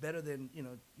it's better than you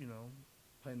know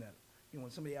playing that. You know,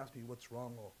 when somebody asks me what's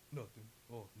wrong, oh nothing,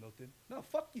 oh nothing. No,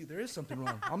 fuck you. There is something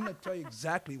wrong. I'm gonna tell you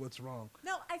exactly what's wrong.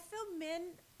 No, I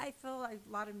feel like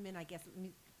a lot of men, I guess, let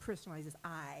me personalize this,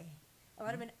 a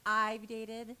lot of men I've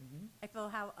dated, Mhm. I feel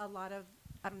how a lot of,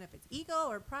 I don't know if it's ego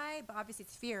or pride, but obviously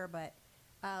it's fear, but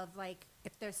of like,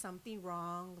 if there's something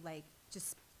wrong, like,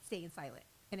 just staying silent.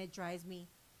 And it drives me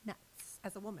nuts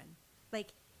as a woman.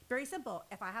 Like, very simple.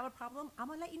 If I have a problem, I'm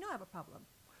going to let you know I have a problem.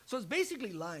 So it's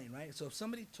basically lying, right? So if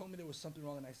somebody told me there was something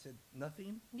wrong and I said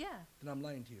nothing, Yeah. then I'm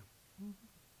lying to you.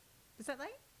 Is that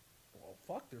right? Well,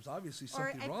 fuck. There's obviously Or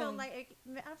something I wrong. feel like,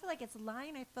 I don't feel like it's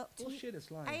lying. I felt, to me, Bullshit. It's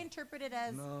lying. I interpret it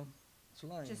as No, it's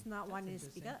lying. just not That's wanting to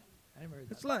speak interesting. up. I never heard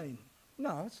that. It's lying.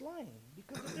 No, it's lying.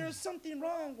 Because if there's something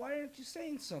wrong, why aren't you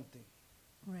saying something?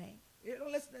 Right. You know,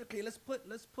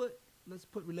 let's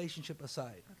put relationship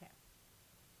aside. Okay.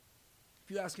 If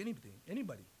you ask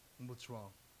anybody, what's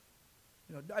wrong,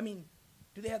 you know, I mean,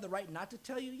 do they have the right not to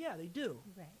tell you? Yeah, they do.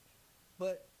 Right.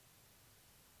 But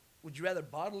would you rather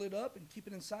bottle it up and keep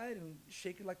it inside and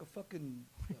shake it like a fucking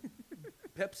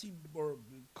Pepsi or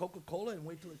Coca-Cola and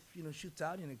wait till it shoots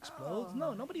out and explodes? Oh,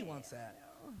 No, nobody wants that.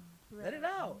 Right. Let it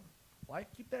out. Why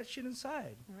keep that shit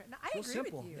inside? Right. No, I Real agree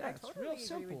simple. with you. Yeah, I it's totally real agree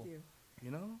simple. with you.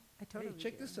 You know? I totally Hey,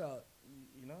 check do. this out.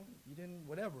 You know, you didn't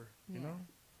whatever. You Yeah. know.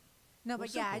 No, Real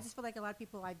but yeah, I simple. just feel like a lot of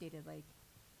people I've dated, like,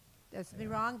 there's something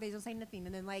wrong, they don't say nothing.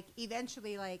 And then, like,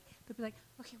 eventually, like, they'll be like,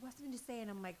 okay, what's something to say? And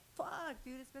I'm like, fuck,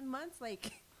 dude, it's been months.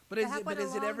 Like, But that is it happened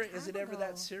a ever long is it time ever ago.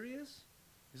 that serious?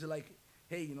 Is it like,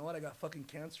 hey, you know what? I got fucking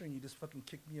cancer, and you just fucking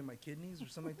kicked me in my kidneys or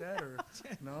something like that, or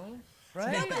no?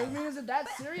 Right? I mean, is it that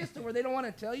serious to where they don't want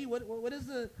to tell you what is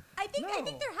the? I think No.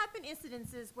 there have been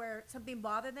incidences where something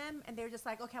bothered them, and they were just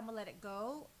like, okay, I'm gonna let it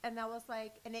go. And that was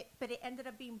like, but it ended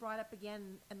up being brought up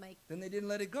again, and like, Then they didn't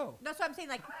let it go. that's what I'm saying.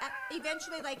 Like,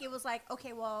 eventually, like, it was like,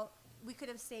 okay, well, we could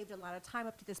have saved a lot of time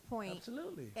up to this point.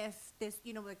 Absolutely. If this,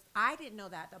 like, I didn't know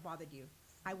that bothered you.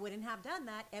 I wouldn't have done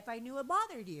that if I knew it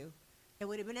bothered you. It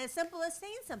would have been as simple as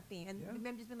saying something, and Yeah.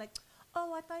 maybe just been like,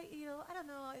 oh, I thought, I don't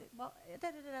know, well,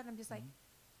 and I'm just like,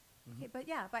 okay, but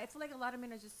yeah, but I feel like a lot of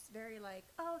men are just very like,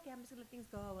 oh, okay, I'm just gonna let things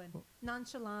go and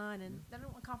nonchalant, and they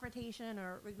don't want confrontation,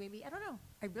 or maybe I don't know.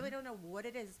 I really don't know what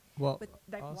it is. Well, But,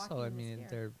 like, walking also, I in this mean, air.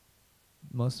 they're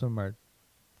most of them are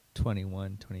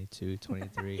 21, 22,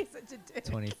 23, He's such a dick.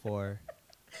 24,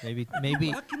 maybe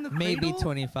Rocking the maybe cradle?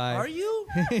 25. Are you?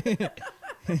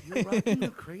 You're rocking the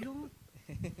cradle?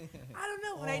 I don't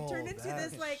know. When I turn Oh, into that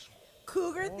this is like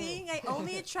cougar thing, I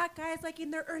only attract guys like in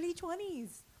their early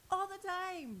 20s all the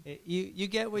time. You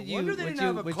get what No you wonder what they didn't you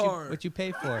have a what car. you what you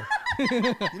pay for. You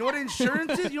know what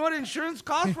insurance is? You know what insurance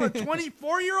costs for a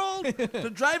 24-year-old to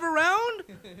drive around?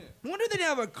 No wonder they didn't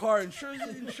have a car.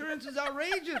 Insurance is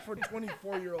outrageous for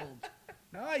 24-year-olds.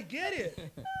 Now I get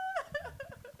it.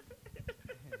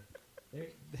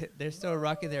 They're still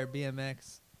rocking their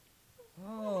BMX.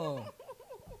 Oh.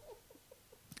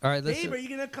 All right, let's. Babe, are you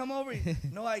going to come over?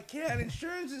 No, I can't.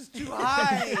 Insurance is too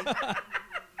high.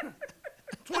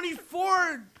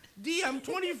 24. D, I'm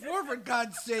 24 for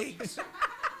God's sakes.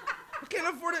 I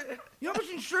can't afford it. You know how much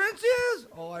insurance is?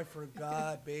 Oh, I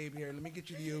forgot, babe. Here, let me get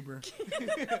you the Uber.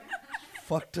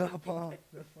 Fucked up, huh?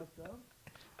 That's fucked up?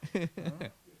 Huh?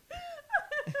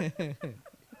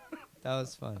 That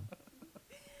was fun.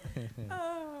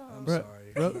 I'm Ro-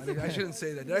 sorry. ro- I shouldn't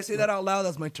say that. Did I say that out loud?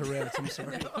 That's my Tourette's. I'm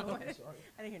sorry. I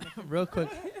didn't hear nothing. Real quick,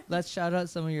 let's shout out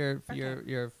some of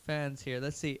your fans here.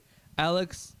 Let's see.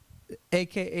 Alex,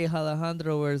 aka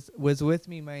Alejandro, was with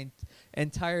me my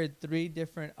entire 3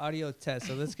 different audio tests.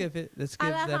 So let's give them a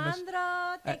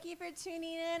Alejandro, thank you for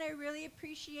tuning in. I really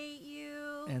appreciate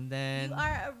you. and then You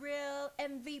are a real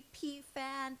MVP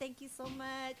fan. Thank you so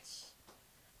much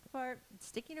for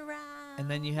sticking around.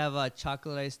 and then you have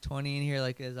Chocolate Ice 20 in here,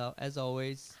 like as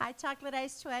always. Hi, Chocolate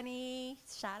Ice 20.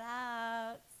 Shout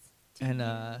outs. To And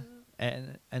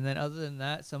you. and then other than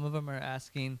that, some of them are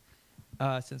asking,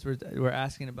 since we're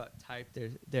asking about type,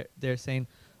 they're saying,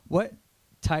 what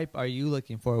type are you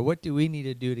looking for? What do we need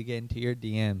to do to get into your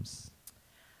DMs?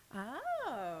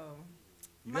 Oh.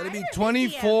 You gotta Mine be are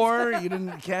 24. You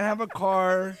can't have a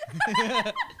car.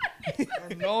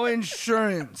 And no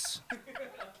insurance.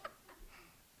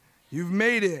 You've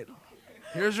made it.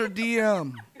 Here's your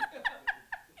DM.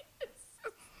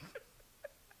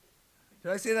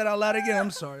 Did I say that out loud again?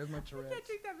 I'm sorry. That's my I Tourette's.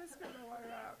 think that must spit my water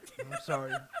out. I'm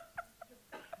sorry. I'm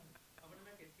gonna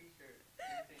make a T-shirt.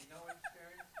 No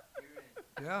insurance,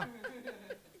 Yeah.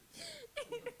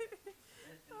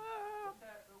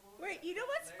 Wait, you know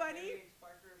what's funny?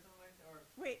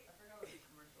 Wait.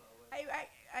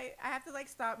 I have to like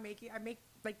stop making. I make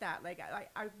like that. Like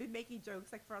I've been making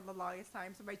jokes like for the longest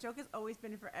time. So my joke has always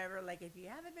been forever. Like if you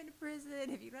haven't been to prison,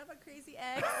 if you don't have a crazy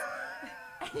ex,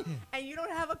 and you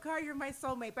don't have a car, you're my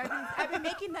soulmate. But I've been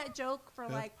making that joke for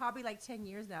like probably like 10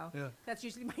 years now. Yeah. That's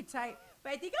usually my type.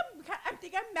 But I think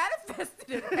I'm manifested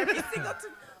it every single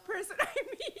person I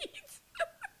meet.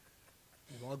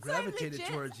 We've all So I gravitated legit-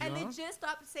 towards you, I huh? legit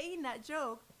stopped saying that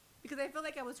joke because I feel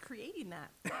like I was creating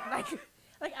that.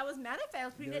 like I was manifesting, I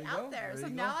was putting There it you out go, there. there So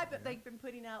you now go. I've been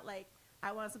putting out like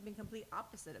I want something complete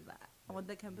opposite of that. I want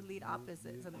the complete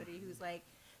opposite. Somebody who's like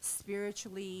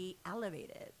spiritually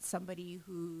elevated, somebody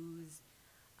who's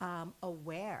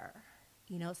aware,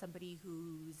 somebody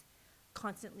who's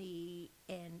constantly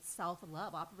in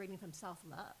self-love, operating from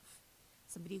self-love,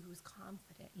 somebody who's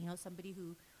confident, somebody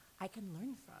who I can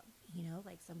learn from,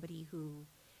 like somebody who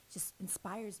just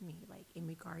inspires me, like in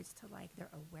regards to like their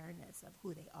awareness of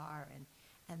who they are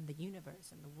and the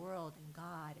universe and the world and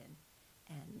God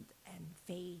and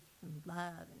faith and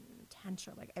love and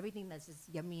tantra, like everything that's just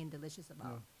yummy and delicious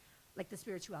about like the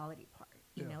spirituality part,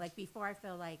 Yeah. like before I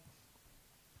feel like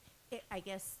I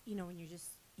guess, when you're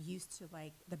just used to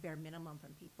like the bare minimum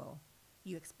from people,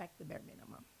 you expect the bare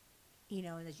minimum,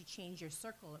 and as you change your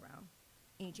circle around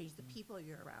and you change the people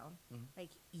you're around, like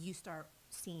you start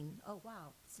seeing, oh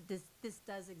wow, so this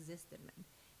does exist in men.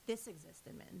 This exists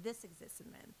in men. This exists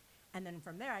in men. And then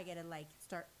from there I get to like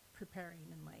start preparing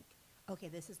and like, okay,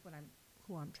 this is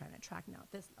who I'm trying to attract now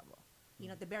at this level.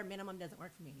 The bare minimum doesn't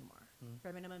work for me anymore.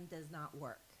 Bare minimum does not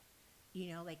work.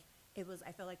 Like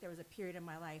I felt like there was a period in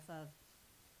my life of,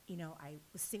 I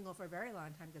was single for a very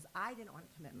long time because I didn't want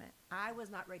a commitment. I was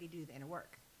not ready to do the inner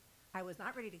work. I was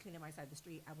not ready to clean up my side of the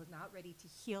street. I was not ready to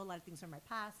heal a lot of things from my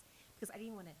past because I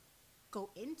didn't want to go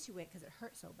into it because it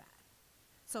hurt so bad.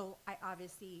 So I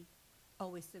obviously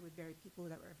always stood with people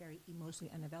that were very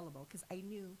emotionally unavailable because I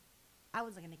knew I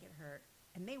wasn't going to get hurt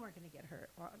and they weren't going to get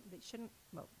hurt, or they shouldn't.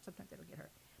 Well, sometimes they don't get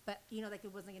hurt, but like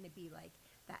it wasn't going to be like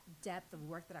that depth of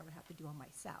work that I would have to do on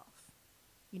myself.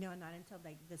 And not until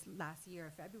like this last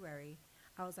year, February,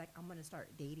 I was like, I'm going to start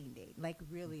dating, like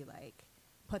really like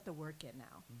put the work in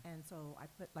now. And so I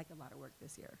put like a lot of work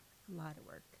this year, a lot of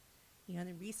work. And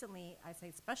then recently, I say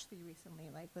especially recently,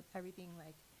 like with everything,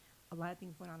 like a lot of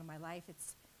things going on in my life,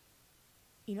 it's,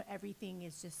 everything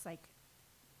is just like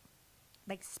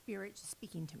spirit just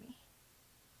speaking to me.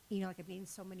 Like I'm getting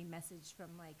so many messages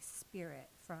from like spirit,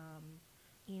 from,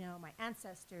 my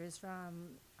ancestors,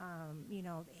 from,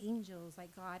 the angels,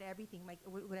 like God, everything, like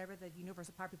whatever the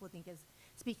universal power people think is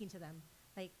speaking to them.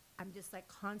 Like I'm just like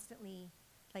constantly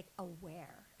like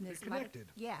aware. And You're there's a lot of- connected.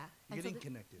 Yeah. You're And so getting the-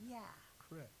 connected. Yeah.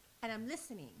 Correct. And I'm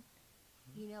listening.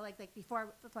 Like before I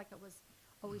felt like I was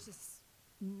always just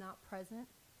not present.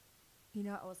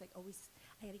 I was like always,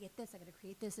 I gotta get this, I gotta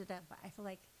create this or that. But I feel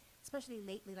like, especially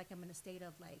lately, like I'm in a state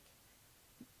of like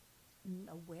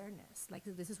awareness. Like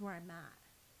this is where I'm at.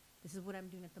 This is what I'm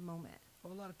doing at the moment.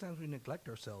 Well, a lot of times we neglect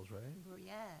ourselves, right?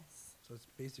 Yes. So it's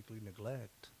basically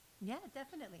neglect. Yeah,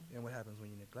 definitely. And what happens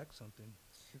when you neglect something?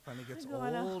 It finally gets Go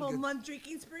on a old. whole gets- month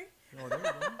drinking spree. Oh, there you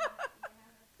go.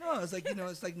 No, it's like,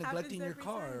 it's like neglecting your every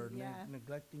car time, or yeah.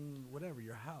 neglecting whatever,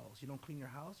 your house. You don't clean your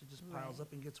house, it just piles Right.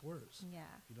 up and gets worse. Yeah.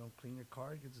 You don't clean your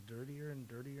car, it gets dirtier and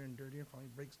dirtier and dirtier and finally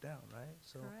breaks down, right?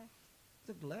 So Correct.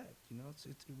 neglect. You know, it's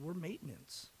we're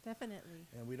maintenance, Definitely.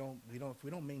 and if we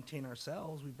don't maintain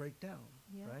ourselves, we break down,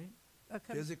 Yeah. right?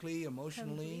 Com- Physically,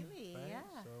 emotionally, completely, right?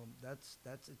 yeah. So that's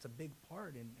it's a big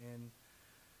part, and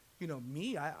you know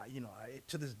me, I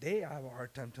to this day I have a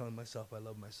hard time telling myself I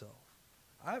love myself.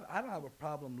 I don't have a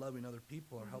problem loving other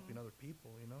people or helping other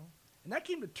people, you know. And that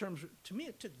came to terms. To me,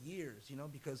 it took years, you know,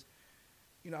 because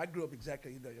you know I grew up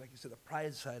exactly like you said, the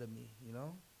pride side of me, you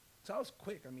know. So I was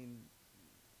quick. I mean,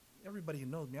 everybody who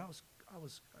knows me, I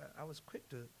was quick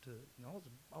to you know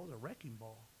I was a wrecking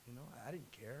ball. You know, I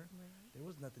didn't care. Right. There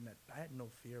was nothing that I had no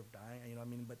fear of dying. You know, what I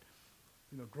mean, but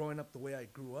you know, growing up the way I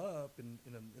grew up in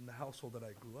the household that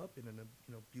I grew up in a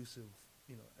you know abusive,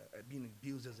 you know, being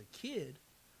abused as a kid.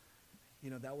 You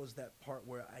know, that was that part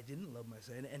where I didn't love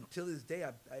myself, and till this day,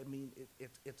 I mean,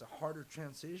 it's a harder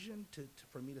transition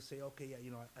for me to say, okay, yeah,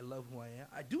 you know, I love who I am.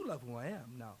 I do love who I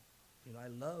am now. You know, I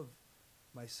love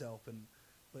myself,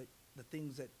 but the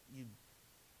things that you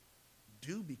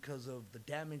do because of the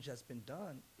damage that's been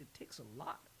done, it takes a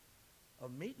lot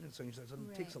of maintenance on yourself.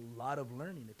 It takes a Right. lot of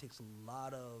learning. It takes a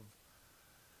lot of,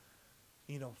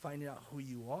 you know, finding out who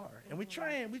you are. And we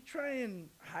try and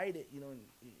hide it, you know, and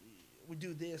we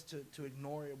do this to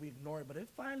ignore it. We ignore it, but it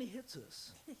finally hits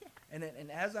us. And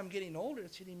as I'm getting older,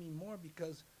 it's hitting me more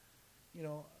because, you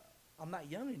know, I'm not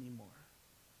young anymore.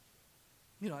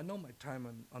 You know, I know my time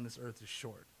on this earth is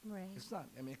short. Right. It's not.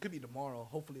 I mean, it could be tomorrow.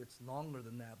 Hopefully, it's longer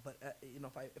than that. But you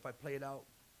know, if I play it out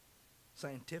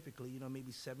scientifically, you know,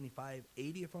 maybe 75,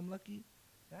 80 if I'm lucky.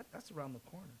 That's around the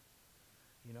corner.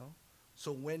 You know.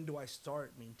 So when do I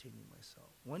start maintaining myself?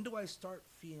 When do I start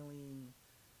feeling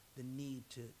the need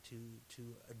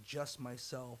to adjust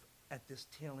myself at this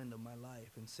tail end of my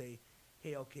life and say,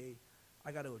 hey, okay,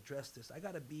 I got to address this. I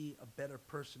got to be a better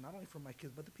person, not only for my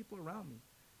kids but the people around me.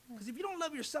 Because if you don't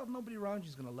love yourself, nobody around you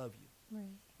is gonna love you. Right.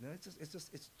 You know,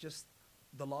 it's just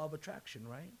the law of attraction,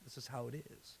 right? This is how it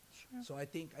is. Sure. So I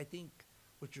think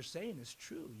what you're saying is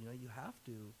true. You know, you have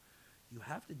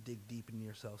to dig deep into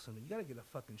yourself. Something you gotta get a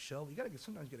fucking shovel. You gotta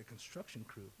sometimes get a construction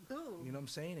crew. Ooh. You know what I'm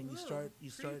saying? And you Ooh, start.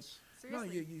 preach. No,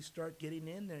 Seriously. you start getting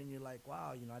in there, and you're like,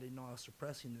 wow. You know, I didn't know I was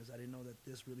suppressing this. I didn't know that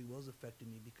this really was affecting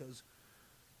me because,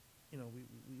 you know,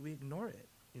 we ignore it.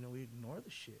 You know, we ignore the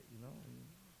shit. You know. And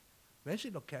eventually,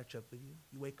 it'll catch up with you.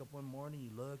 You wake up one morning,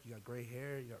 you look, you got gray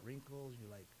hair, you got wrinkles, you're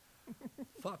like,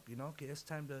 fuck, you know, okay, it's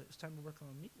time to work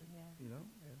on me. Yeah. You know?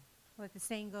 Like the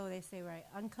saying go, they say, right,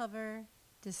 uncover,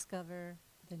 discover,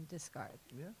 then discard.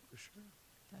 Yeah, for sure.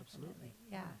 Definitely. Absolutely.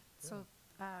 Yeah. Yeah. So,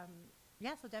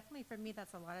 so definitely for me,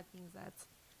 that's a lot of things that's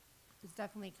it's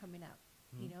definitely coming up,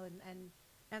 you Mhm. know,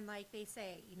 and like they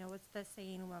say, you know, what's the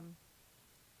saying,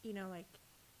 you know, like,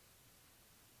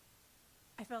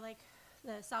 I feel like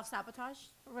the self-sabotage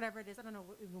or whatever it is, I don't know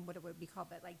even what it would be called,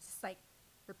 but like, just like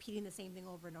repeating the same thing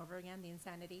over and over again, the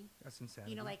insanity. That's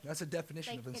insanity. like- That's a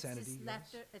definition of Like, insanity. it's just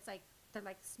left, it's like, they're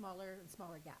like smaller and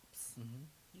smaller gaps. Mm-hmm.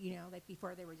 You know, like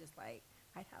before they were just like,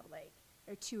 I'd have like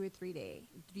a 2 or 3 day,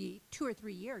 2 or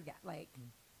 3 year gap, like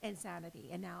insanity.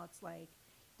 And now it's like,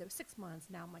 there was 6 months.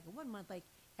 Now I'm like a 1 month, like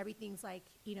everything's like,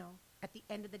 you know, at the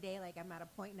end of the day, like I'm at a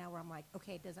point now where I'm like,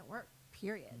 okay, it doesn't work,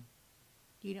 period.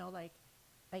 You know, like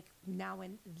now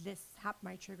when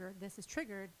my trigger, this is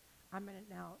triggered, I'm going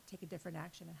to now take a different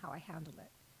action in how I handle it.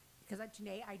 Because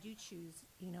today I do choose,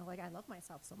 you know, like I love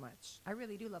myself so much. I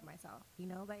really do love myself, you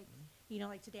know, like, you know,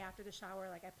 like today after the shower,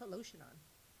 like I put lotion on,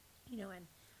 you know, and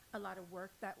a lot of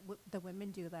work that the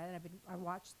women do that. And I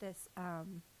watched this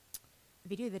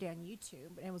video the other day on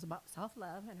YouTube, and it was about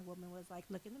self-love, and a woman was like,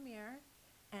 look in the mirror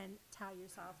and tell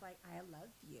yourself, like, I love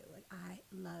you. Like, I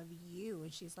love you.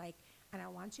 And she's like, and I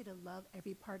want you to love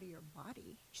every part of your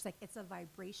body. She's like, it's a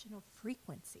vibrational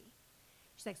frequency.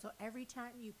 She's like, so every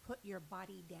time you put your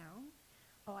body down,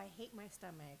 oh, I hate my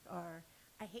stomach, or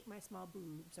I hate my small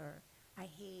boobs, or I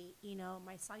hate, you know,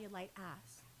 my cellulite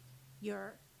ass.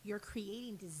 You're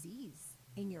creating disease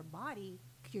in your body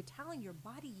because you're telling your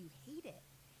body you hate it.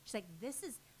 She's like, this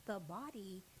is the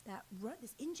body that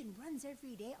this engine runs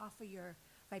every day off of your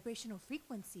vibrational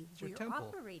frequency It's where your you're temple.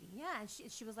 operating. Yeah, and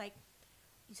she was like,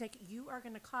 it's like you are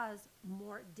going to cause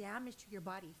more damage to your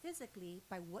body physically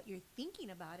by what you're thinking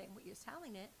about it and what you're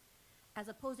telling it, as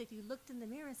opposed to if you looked in the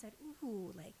mirror and said,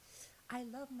 ooh, like, I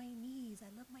love my knees, I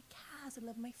love my calves, I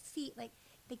love my feet, like,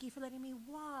 thank you for letting me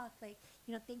walk, like,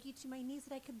 you know, thank you to my knees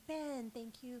that I could bend,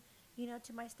 thank you, you know,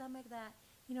 to my stomach that,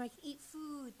 you know, I can eat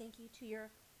food, thank you to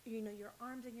your, you know, your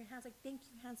arms and your hands, like, thank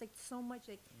you, hands, like, so much,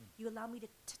 like, you allow me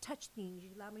to touch things,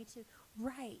 you allow me to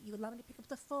write, you allow me to pick up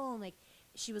the phone, like,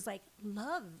 she was like,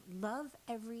 love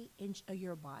every inch of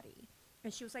your body.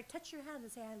 And she was like, touch your hands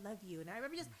and say, I love you. And I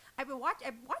remember I've watched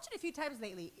it a few times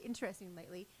lately,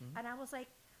 and I was like,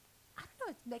 I don't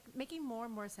know, it's like making more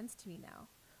and more sense to me now.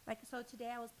 Like, so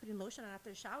today I was putting lotion on after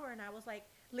the shower, and I was like,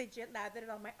 legit lathered it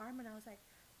on my arm, and I was like,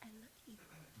 I love you.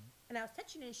 And I was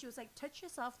touching it, and she was like, touch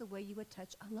yourself the way you would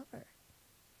touch a lover.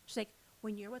 She's like,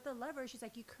 when you're with a lover, she's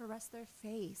like, you caress their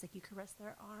face, like you caress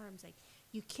their arms, like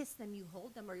you kiss them, you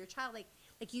hold them, or your child, like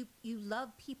you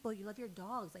love people, you love your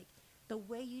dogs, like the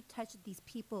way you touch these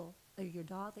people or your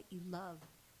dog that you love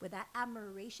with that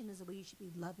admiration is the way you should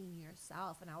be loving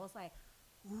yourself. And I was like,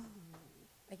 ooh,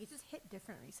 like it just hit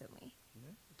different recently.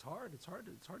 Yeah, it's hard. It's hard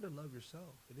to love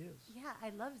yourself. It is. Yeah, I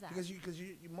love that. Because you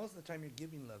most of the time you're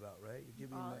giving love out, right? You're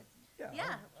giving love.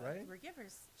 Yeah, right. We're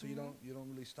givers. So you don't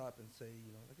really stop and say,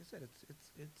 like I said,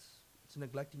 it's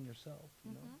neglecting yourself,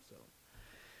 you know. So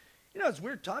it's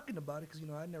weird talking about it because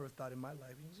I never thought in my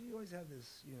life. You always have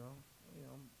this,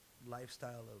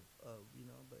 lifestyle of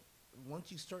but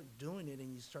once you start doing it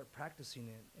and you start practicing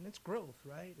it, and it's growth,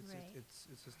 right? It's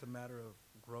just a matter of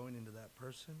growing into that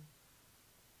person.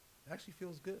 It actually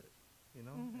feels good,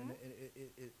 and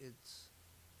it's.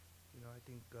 I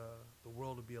think the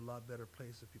world would be a lot better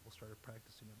place if people started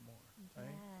practicing it more,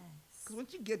 right? Yes. Because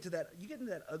once you get into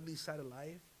that ugly side of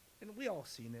life, and we all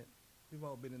seen it. We've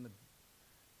all been in the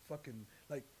fucking,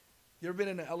 like, you ever been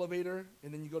in an elevator,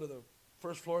 and then you go to the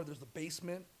first floor, there's the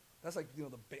basement? That's like,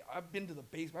 I've been to the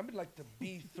basement. I've been like to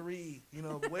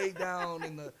B3, way down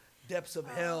in the depths of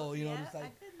hell, just like,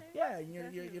 I've been there. yeah,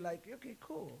 and you're like, okay,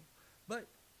 cool. But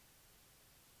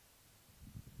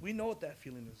we know what that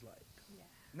feeling is like. Yeah.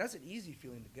 And that's an easy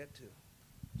feeling to get to.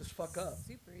 Just fuck up.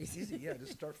 Super It's easy. easy, yeah.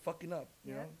 Just start fucking up.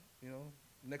 You know.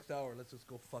 Next hour, let's just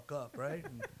go fuck up, right?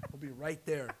 And we'll be right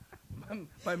there.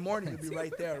 By morning, you'll be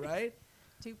right there, right?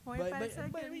 2.5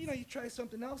 seconds. But you try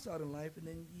something else out in life, and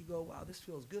then you go, wow, this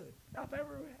feels good. Now, if I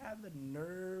ever have the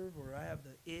nerve, or I have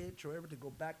the itch, or ever to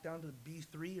go back down to the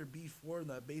B3 or B4 in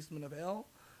the basement of hell,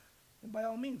 then by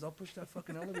all means, I'll push that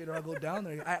fucking elevator. I'll go down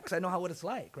there because I know what it's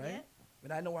like, right? Yeah.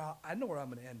 And I know where I'm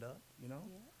gonna end up, Yeah.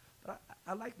 But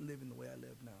I like living the way I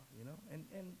live now,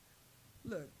 And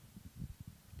look,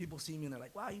 people see me and they're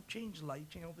like, wow, you've changed a lot. You've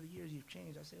changed over the years. You've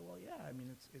changed. I say, well, yeah. I mean,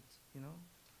 it's like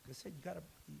I said,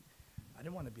 I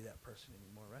didn't want to be that person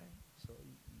anymore, right? So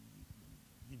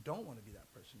you don't want to be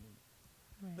that person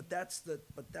anymore. Right.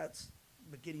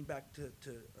 But getting back to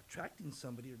attracting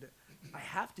somebody, I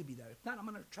have to be that. If not, I'm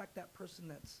gonna attract that person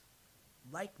that's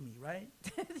like me, right?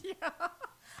 Yeah.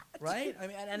 Right? I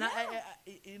mean, and I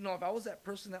if I was that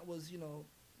person that was,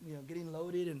 getting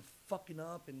loaded and fucking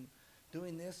up and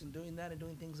doing this and doing that and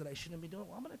doing things that I shouldn't be doing,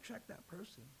 well, I'm gonna attract that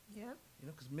person. Yep.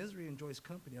 Because misery enjoys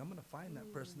company. I'm gonna find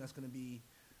that person that's gonna be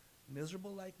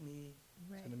miserable like me.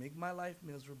 Right. It's gonna make my life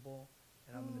miserable,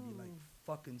 and I'm gonna be like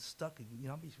fucking stuck in.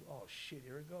 I'll be, oh shit,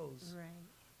 here it goes. Right.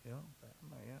 But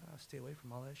I'm like, I'll stay away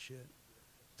from all that shit.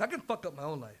 So I can fuck up my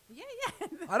own life. Yeah.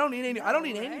 I don't need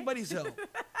Right? anybody's help.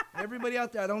 Everybody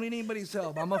out there, I don't need anybody's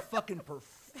help. I'm a fucking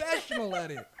professional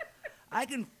at it. I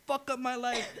can fuck up my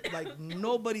life like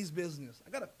nobody's business. I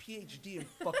got a PhD in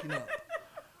fucking up,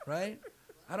 right?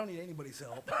 I don't need anybody's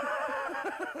help.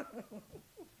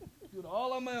 Do it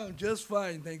all on my own, just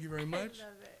fine. Thank you very much. I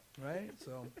love it. Right?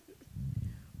 So,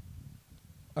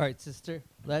 All right, sister.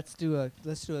 Let's do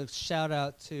a shout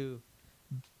out to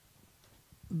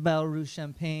Belle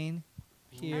Champagne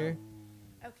here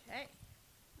Okay.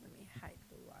 Let me hide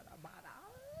the water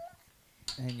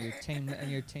bottle. and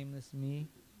your tameless me.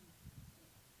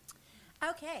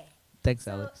 Okay. Thanks,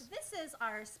 So Alex. this is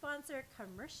our sponsor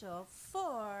commercial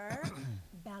for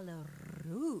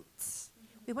Ballerut.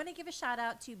 We want to give a shout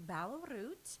out to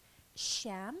Ballerut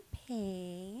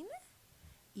Champagne.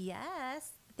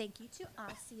 Yes. Thank you to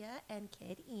Asia and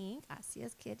Kid Ink.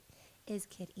 Asia's kid is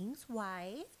Kid Ink's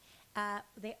wife.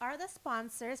 They are the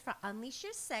sponsors for Unleash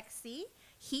Your Sexy.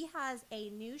 He has a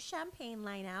new champagne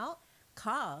line out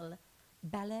called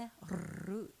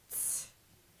Ballerut.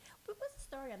 What was the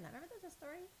story on that? Remember there's a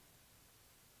story?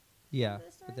 Yeah,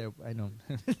 the story? but there I know.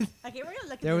 Okay, we're gonna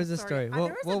look. There at was the a story. There was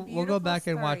a We'll go beautiful back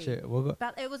and watch story. it. We'll go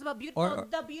It was about beautiful, Or-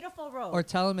 the beautiful road. or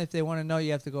tell them if they want to know.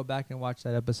 You have to go back and watch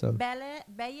that episode. Bella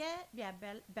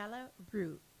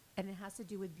Route, and it has to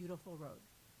do with beautiful road,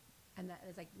 and that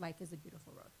is like life is a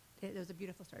beautiful road. There's a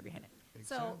beautiful story behind it. Makes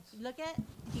So sense. look at,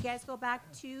 if you guys go back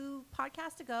 2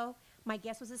 podcasts ago, my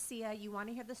guest was Asia. You want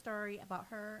to hear the story about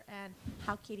her and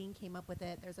how Katie came up with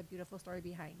it. There's a beautiful story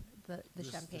behind the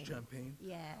champagne. The champagne.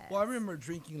 Yeah. Well, I remember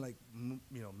drinking like,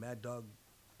 Mad Dog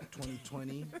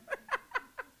 2020.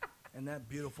 And that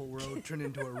beautiful road turned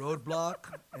into a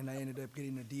roadblock, and I ended up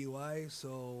getting a DUI.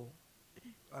 So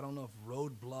I don't know if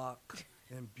roadblock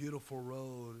and beautiful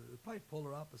road. Probably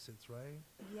polar opposites, right?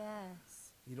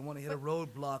 Yes. You don't want to hit a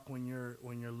roadblock when you're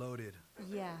loaded.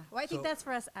 Yeah. Well, I think So- that's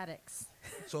for us addicts.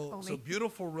 So Only.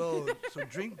 beautiful road. So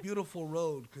drink beautiful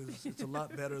road because it's a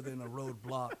lot better than a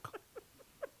roadblock.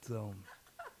 So,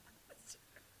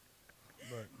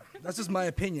 but that's just my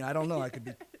opinion. I don't know. I could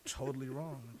be totally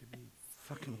wrong. I could be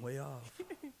fucking way off.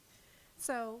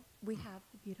 So we have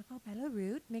the beautiful Bella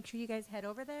Root. Make sure you guys head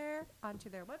over there onto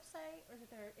their website or is it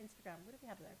their Instagram? What do we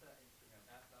have there?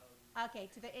 Okay,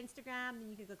 to their Instagram, then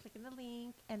you can go click in the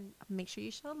link and make sure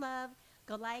you show love.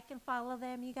 Go like and follow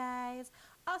them, you guys.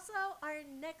 Also, our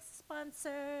next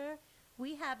sponsor,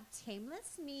 we have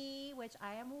Tameless Me, which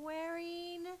I am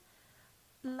wearing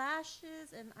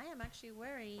lashes, and I am actually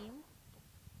wearing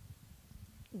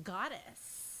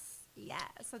Goddess. Yeah,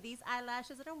 so these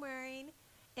eyelashes that I'm wearing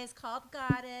is called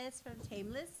Goddess from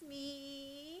Tameless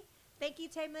Me. Thank you,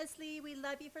 Tameless Me. We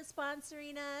love you for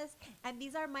sponsoring us. And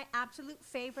these are my absolute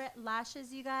favorite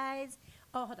lashes, you guys.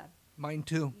 Oh, hold on. Mine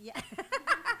too. Yeah.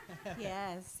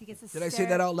 Yes. He gets to Did I say stare-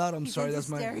 that out loud? I'm he sorry. gets That's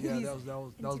to my stare yeah. these That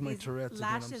was into my these Tourette's again.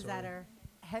 I'm lashes that sorry. are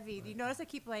heavy. Do you notice I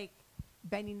keep like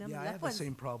bending them? Yeah, I Left have the one's-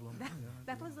 same problem. That, Yeah,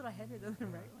 that yeah. one's a little heavier than the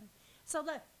right one. So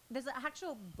look, there's an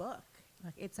actual book.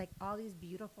 Like it's like all these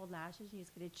beautiful lashes. You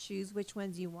just gotta choose which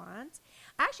ones you want.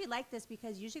 I actually like this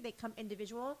because usually they come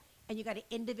individual, and you gotta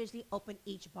individually open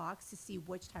each box to see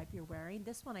which type you're wearing.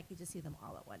 This one I could just see them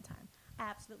all at one time. I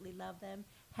absolutely love them.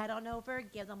 Head on over,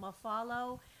 give them a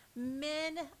follow.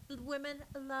 Men, women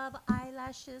love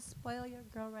eyelashes. Spoil your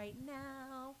girl right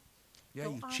now. Yeah,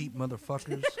 Go you on cheap there.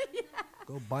 motherfuckers.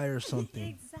 Go buy her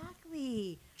something.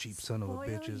 Exactly. Cheap son of a Spoil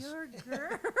bitches. your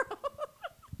girl.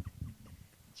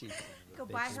 Jeez. Go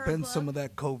buy her a Spend some book. of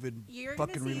that COVID You're gonna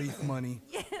fucking see- relief money.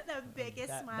 Yeah, the biggest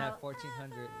That, smile. that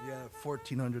 1400. Yeah,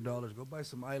 $1,400. Go buy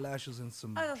some eyelashes and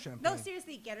some Oh, champagne. no,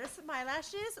 seriously, get her some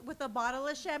eyelashes with a bottle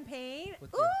of champagne.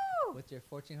 With Ooh! your, with your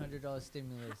 $1,400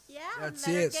 stimulus. Yeah, That's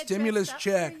let her it. get Stimulus dressed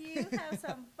up check. For you. Have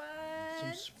some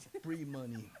fun. Some spree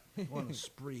money. On a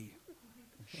spree.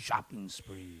 Shopping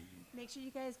spree. Make sure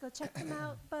you guys go check them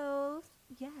out both.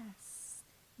 Yes.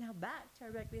 Now back to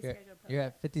our regularly You're, scheduled you're program.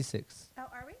 at 56. Oh,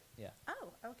 are we? Yeah.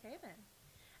 Oh, okay then.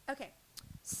 Okay,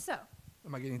 so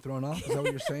Am I getting thrown off? Is that what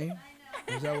you're saying?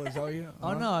 Is that what you?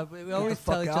 Oh, no. We Get always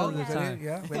the tell fuck each out? other the Is that time. it?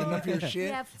 Yeah. Wait enough of your we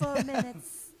shit. have 4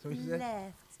 minutes So what you said?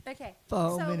 left. Okay.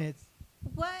 4 so minutes.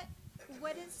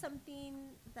 What is something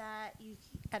that you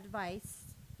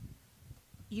advice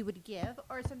you would give,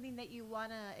 or something that you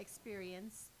want to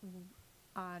experience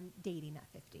on dating at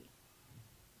 50?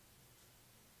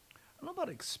 I don't know about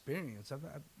experience.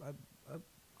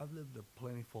 I've lived a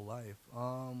plentiful life.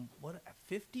 What at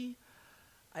 50?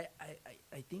 I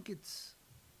think it's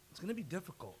gonna be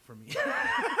difficult for me.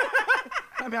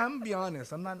 I mean, I'm gonna be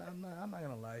honest. I'm not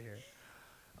gonna lie here.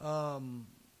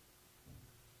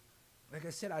 Like I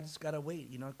said, I just gotta wait,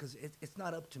 you know, because it's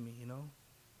not up to me, you know.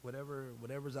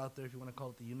 Whatever's out there, if you want to call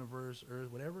it the universe, Earth,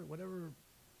 whatever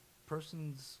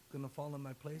person's gonna fall in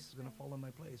my place is gonna fall in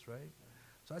my place, right?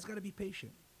 So I just gotta be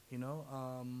patient, you know.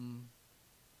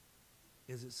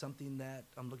 Is it something that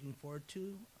I'm looking forward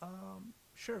to?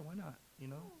 Sure, why not? You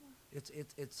know, it's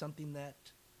something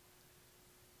that,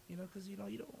 you know, because you know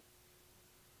you don't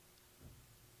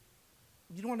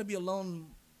want to be alone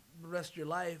the rest of your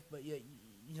life, but yet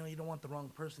you know you don't want the wrong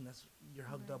person that's you're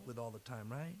hugged up Right. with all the time,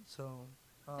 right? So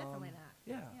Definitely not.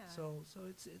 Yeah. Yeah. So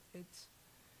it's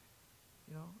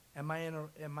you know, am I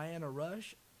in a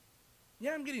rush?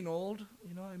 Yeah, I'm getting old.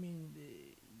 You know, I mean,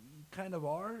 you kind of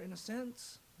are in a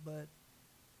sense, but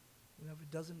you know, if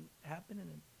it doesn't happen,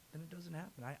 then it doesn't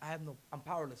happen. I'm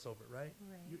powerless over it, right?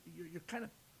 Right. You're kind of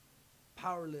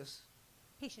powerless.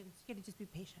 Patience. You got to just be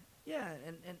patient. Yeah,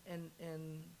 and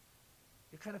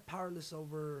you're kind of powerless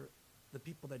over the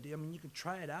people that do. I mean, you can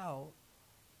try it out,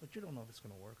 but you don't know if it's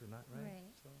going to work or not, right? Right.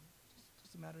 So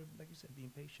just a matter of, like you said, being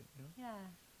patient. You know. Yeah.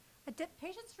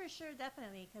 Patience for sure,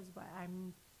 definitely, because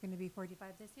I'm going to be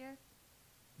 45 this year.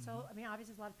 So, Mhm. I mean,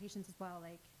 obviously, there's a lot of patience as well.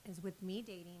 Like, is with me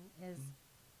dating, is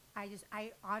Mhm.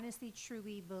 I honestly,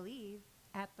 truly believe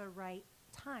at the right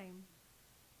time,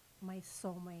 my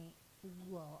soulmate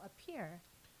will appear.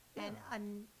 Yeah.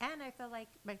 And I feel like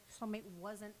my soulmate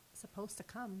wasn't supposed to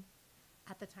come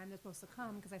at the time they're supposed to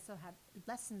come because I still had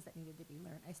lessons that needed to be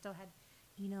learned. I still had,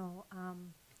 you know,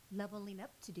 leveling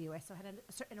up to do. I still had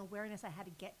a certain awareness I had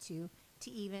to get to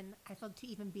even, I felt to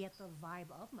even be at the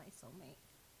vibe of my soulmate.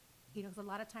 You know, because a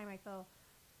lot of time I feel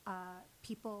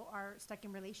people are stuck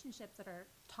in relationships that are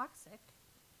toxic,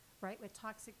 right? With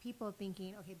toxic people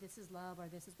thinking, okay, this is love or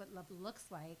this is what love looks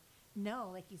like. No,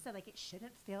 like you said, like it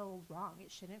shouldn't feel wrong.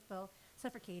 It shouldn't feel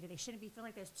suffocated. They shouldn't be feeling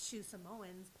like there's two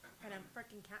Samoans and I'm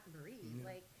freaking can't breathe. Yeah.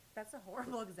 Like that's a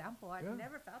horrible example. I've Yeah.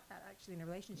 never felt that actually in a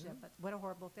relationship, Yeah. but what a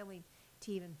horrible feeling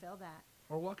to even feel that.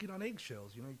 Or walking on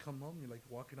eggshells. You know, you come home, you're like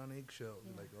walking on eggshells.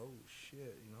 You're Yeah. like, oh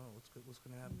shit, you know, what's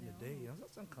gonna happen today? You know,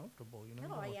 that's uncomfortable. You know. You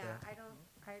No, don't want yeah, that.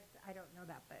 I don't know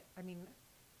that, but I mean,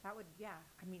 that would, yeah.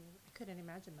 I mean, I couldn't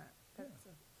imagine that. That's a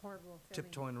horrible feeling.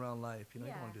 Tiptoeing around life. You know,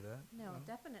 you don't want to do that. No, you know?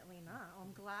 definitely not.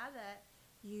 I'm glad that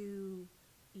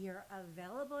you're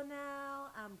available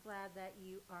now. I'm glad that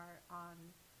you are on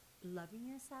loving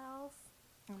yourself.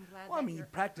 I'm glad Well, I that mean, you you're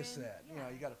practice open. that. You know, Yeah.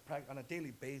 you got to practice on a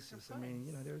daily basis. I mean,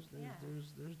 you know, course. Yeah.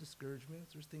 there's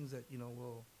discouragements. There's things that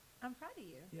will. I'm proud of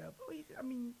you. Yeah, but I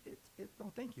mean,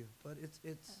 no, thank you, but it's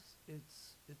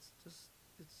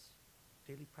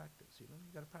daily practice. You know,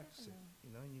 you got to practice Definitely. it.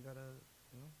 You know, and you got to,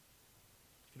 you know,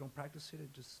 if you don't practice it,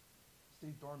 it just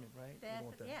stays dormant, right? You don't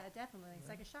want that. Yeah, definitely. It's Yeah.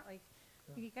 like a shot. Like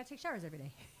Yeah. you gotta take showers every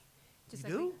day. You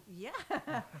like do? yeah.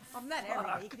 I'm not every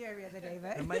day. You can do it every other day,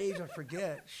 but At my age, I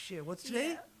forget. Shit, what's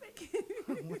today?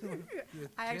 Yeah.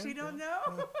 I actually don't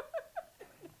know.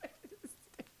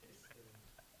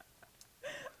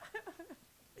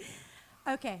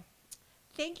 Okay.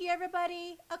 Thank you,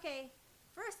 everybody. Okay.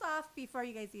 First off, before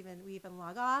you guys we even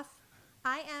log off,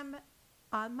 I am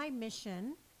on my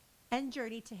mission and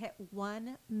journey to hit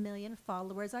 1 million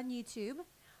followers on YouTube.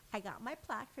 I got my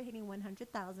plaque for hitting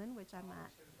 100,000, which I'm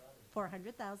at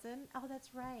 400,000. Oh,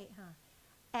 that's right, huh?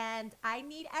 And I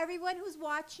need everyone who's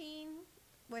watching,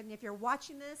 if you're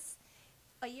watching this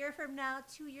a year from now,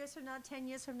 2 years from now, 10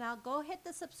 years from now, go hit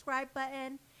the subscribe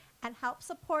button and help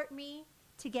support me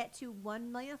to get to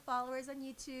 1 million followers on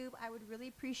YouTube. I would really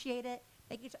appreciate it.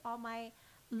 Thank you to all my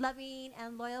loving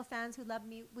and loyal fans who love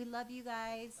me. We love you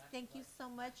guys. Thank you so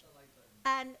much.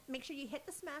 And make sure you hit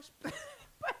the smash button.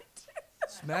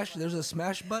 Smash. There's a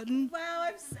smash button. Wow,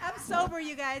 I'm sober,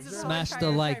 you guys. This is all I'm Smash trying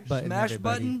the to like try- button. Smash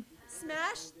everybody. button.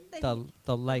 Smash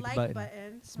The like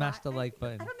button. Smash the like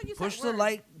button. I don't know. Use Push that the word.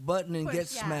 like button and Push,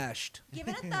 get yeah. smashed. Give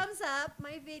it a thumbs up,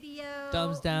 my video.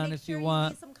 Thumbs down Make if you sure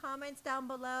want. leave some comments down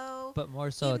below. But more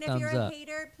so, Even if thumbs you're a up.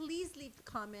 hater, please leave a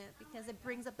comment because it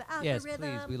brings up the Yes,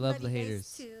 algorithm. please. We love the you guys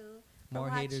haters. too for More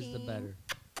haters, the watching. better.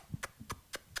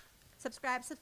 Subscribe,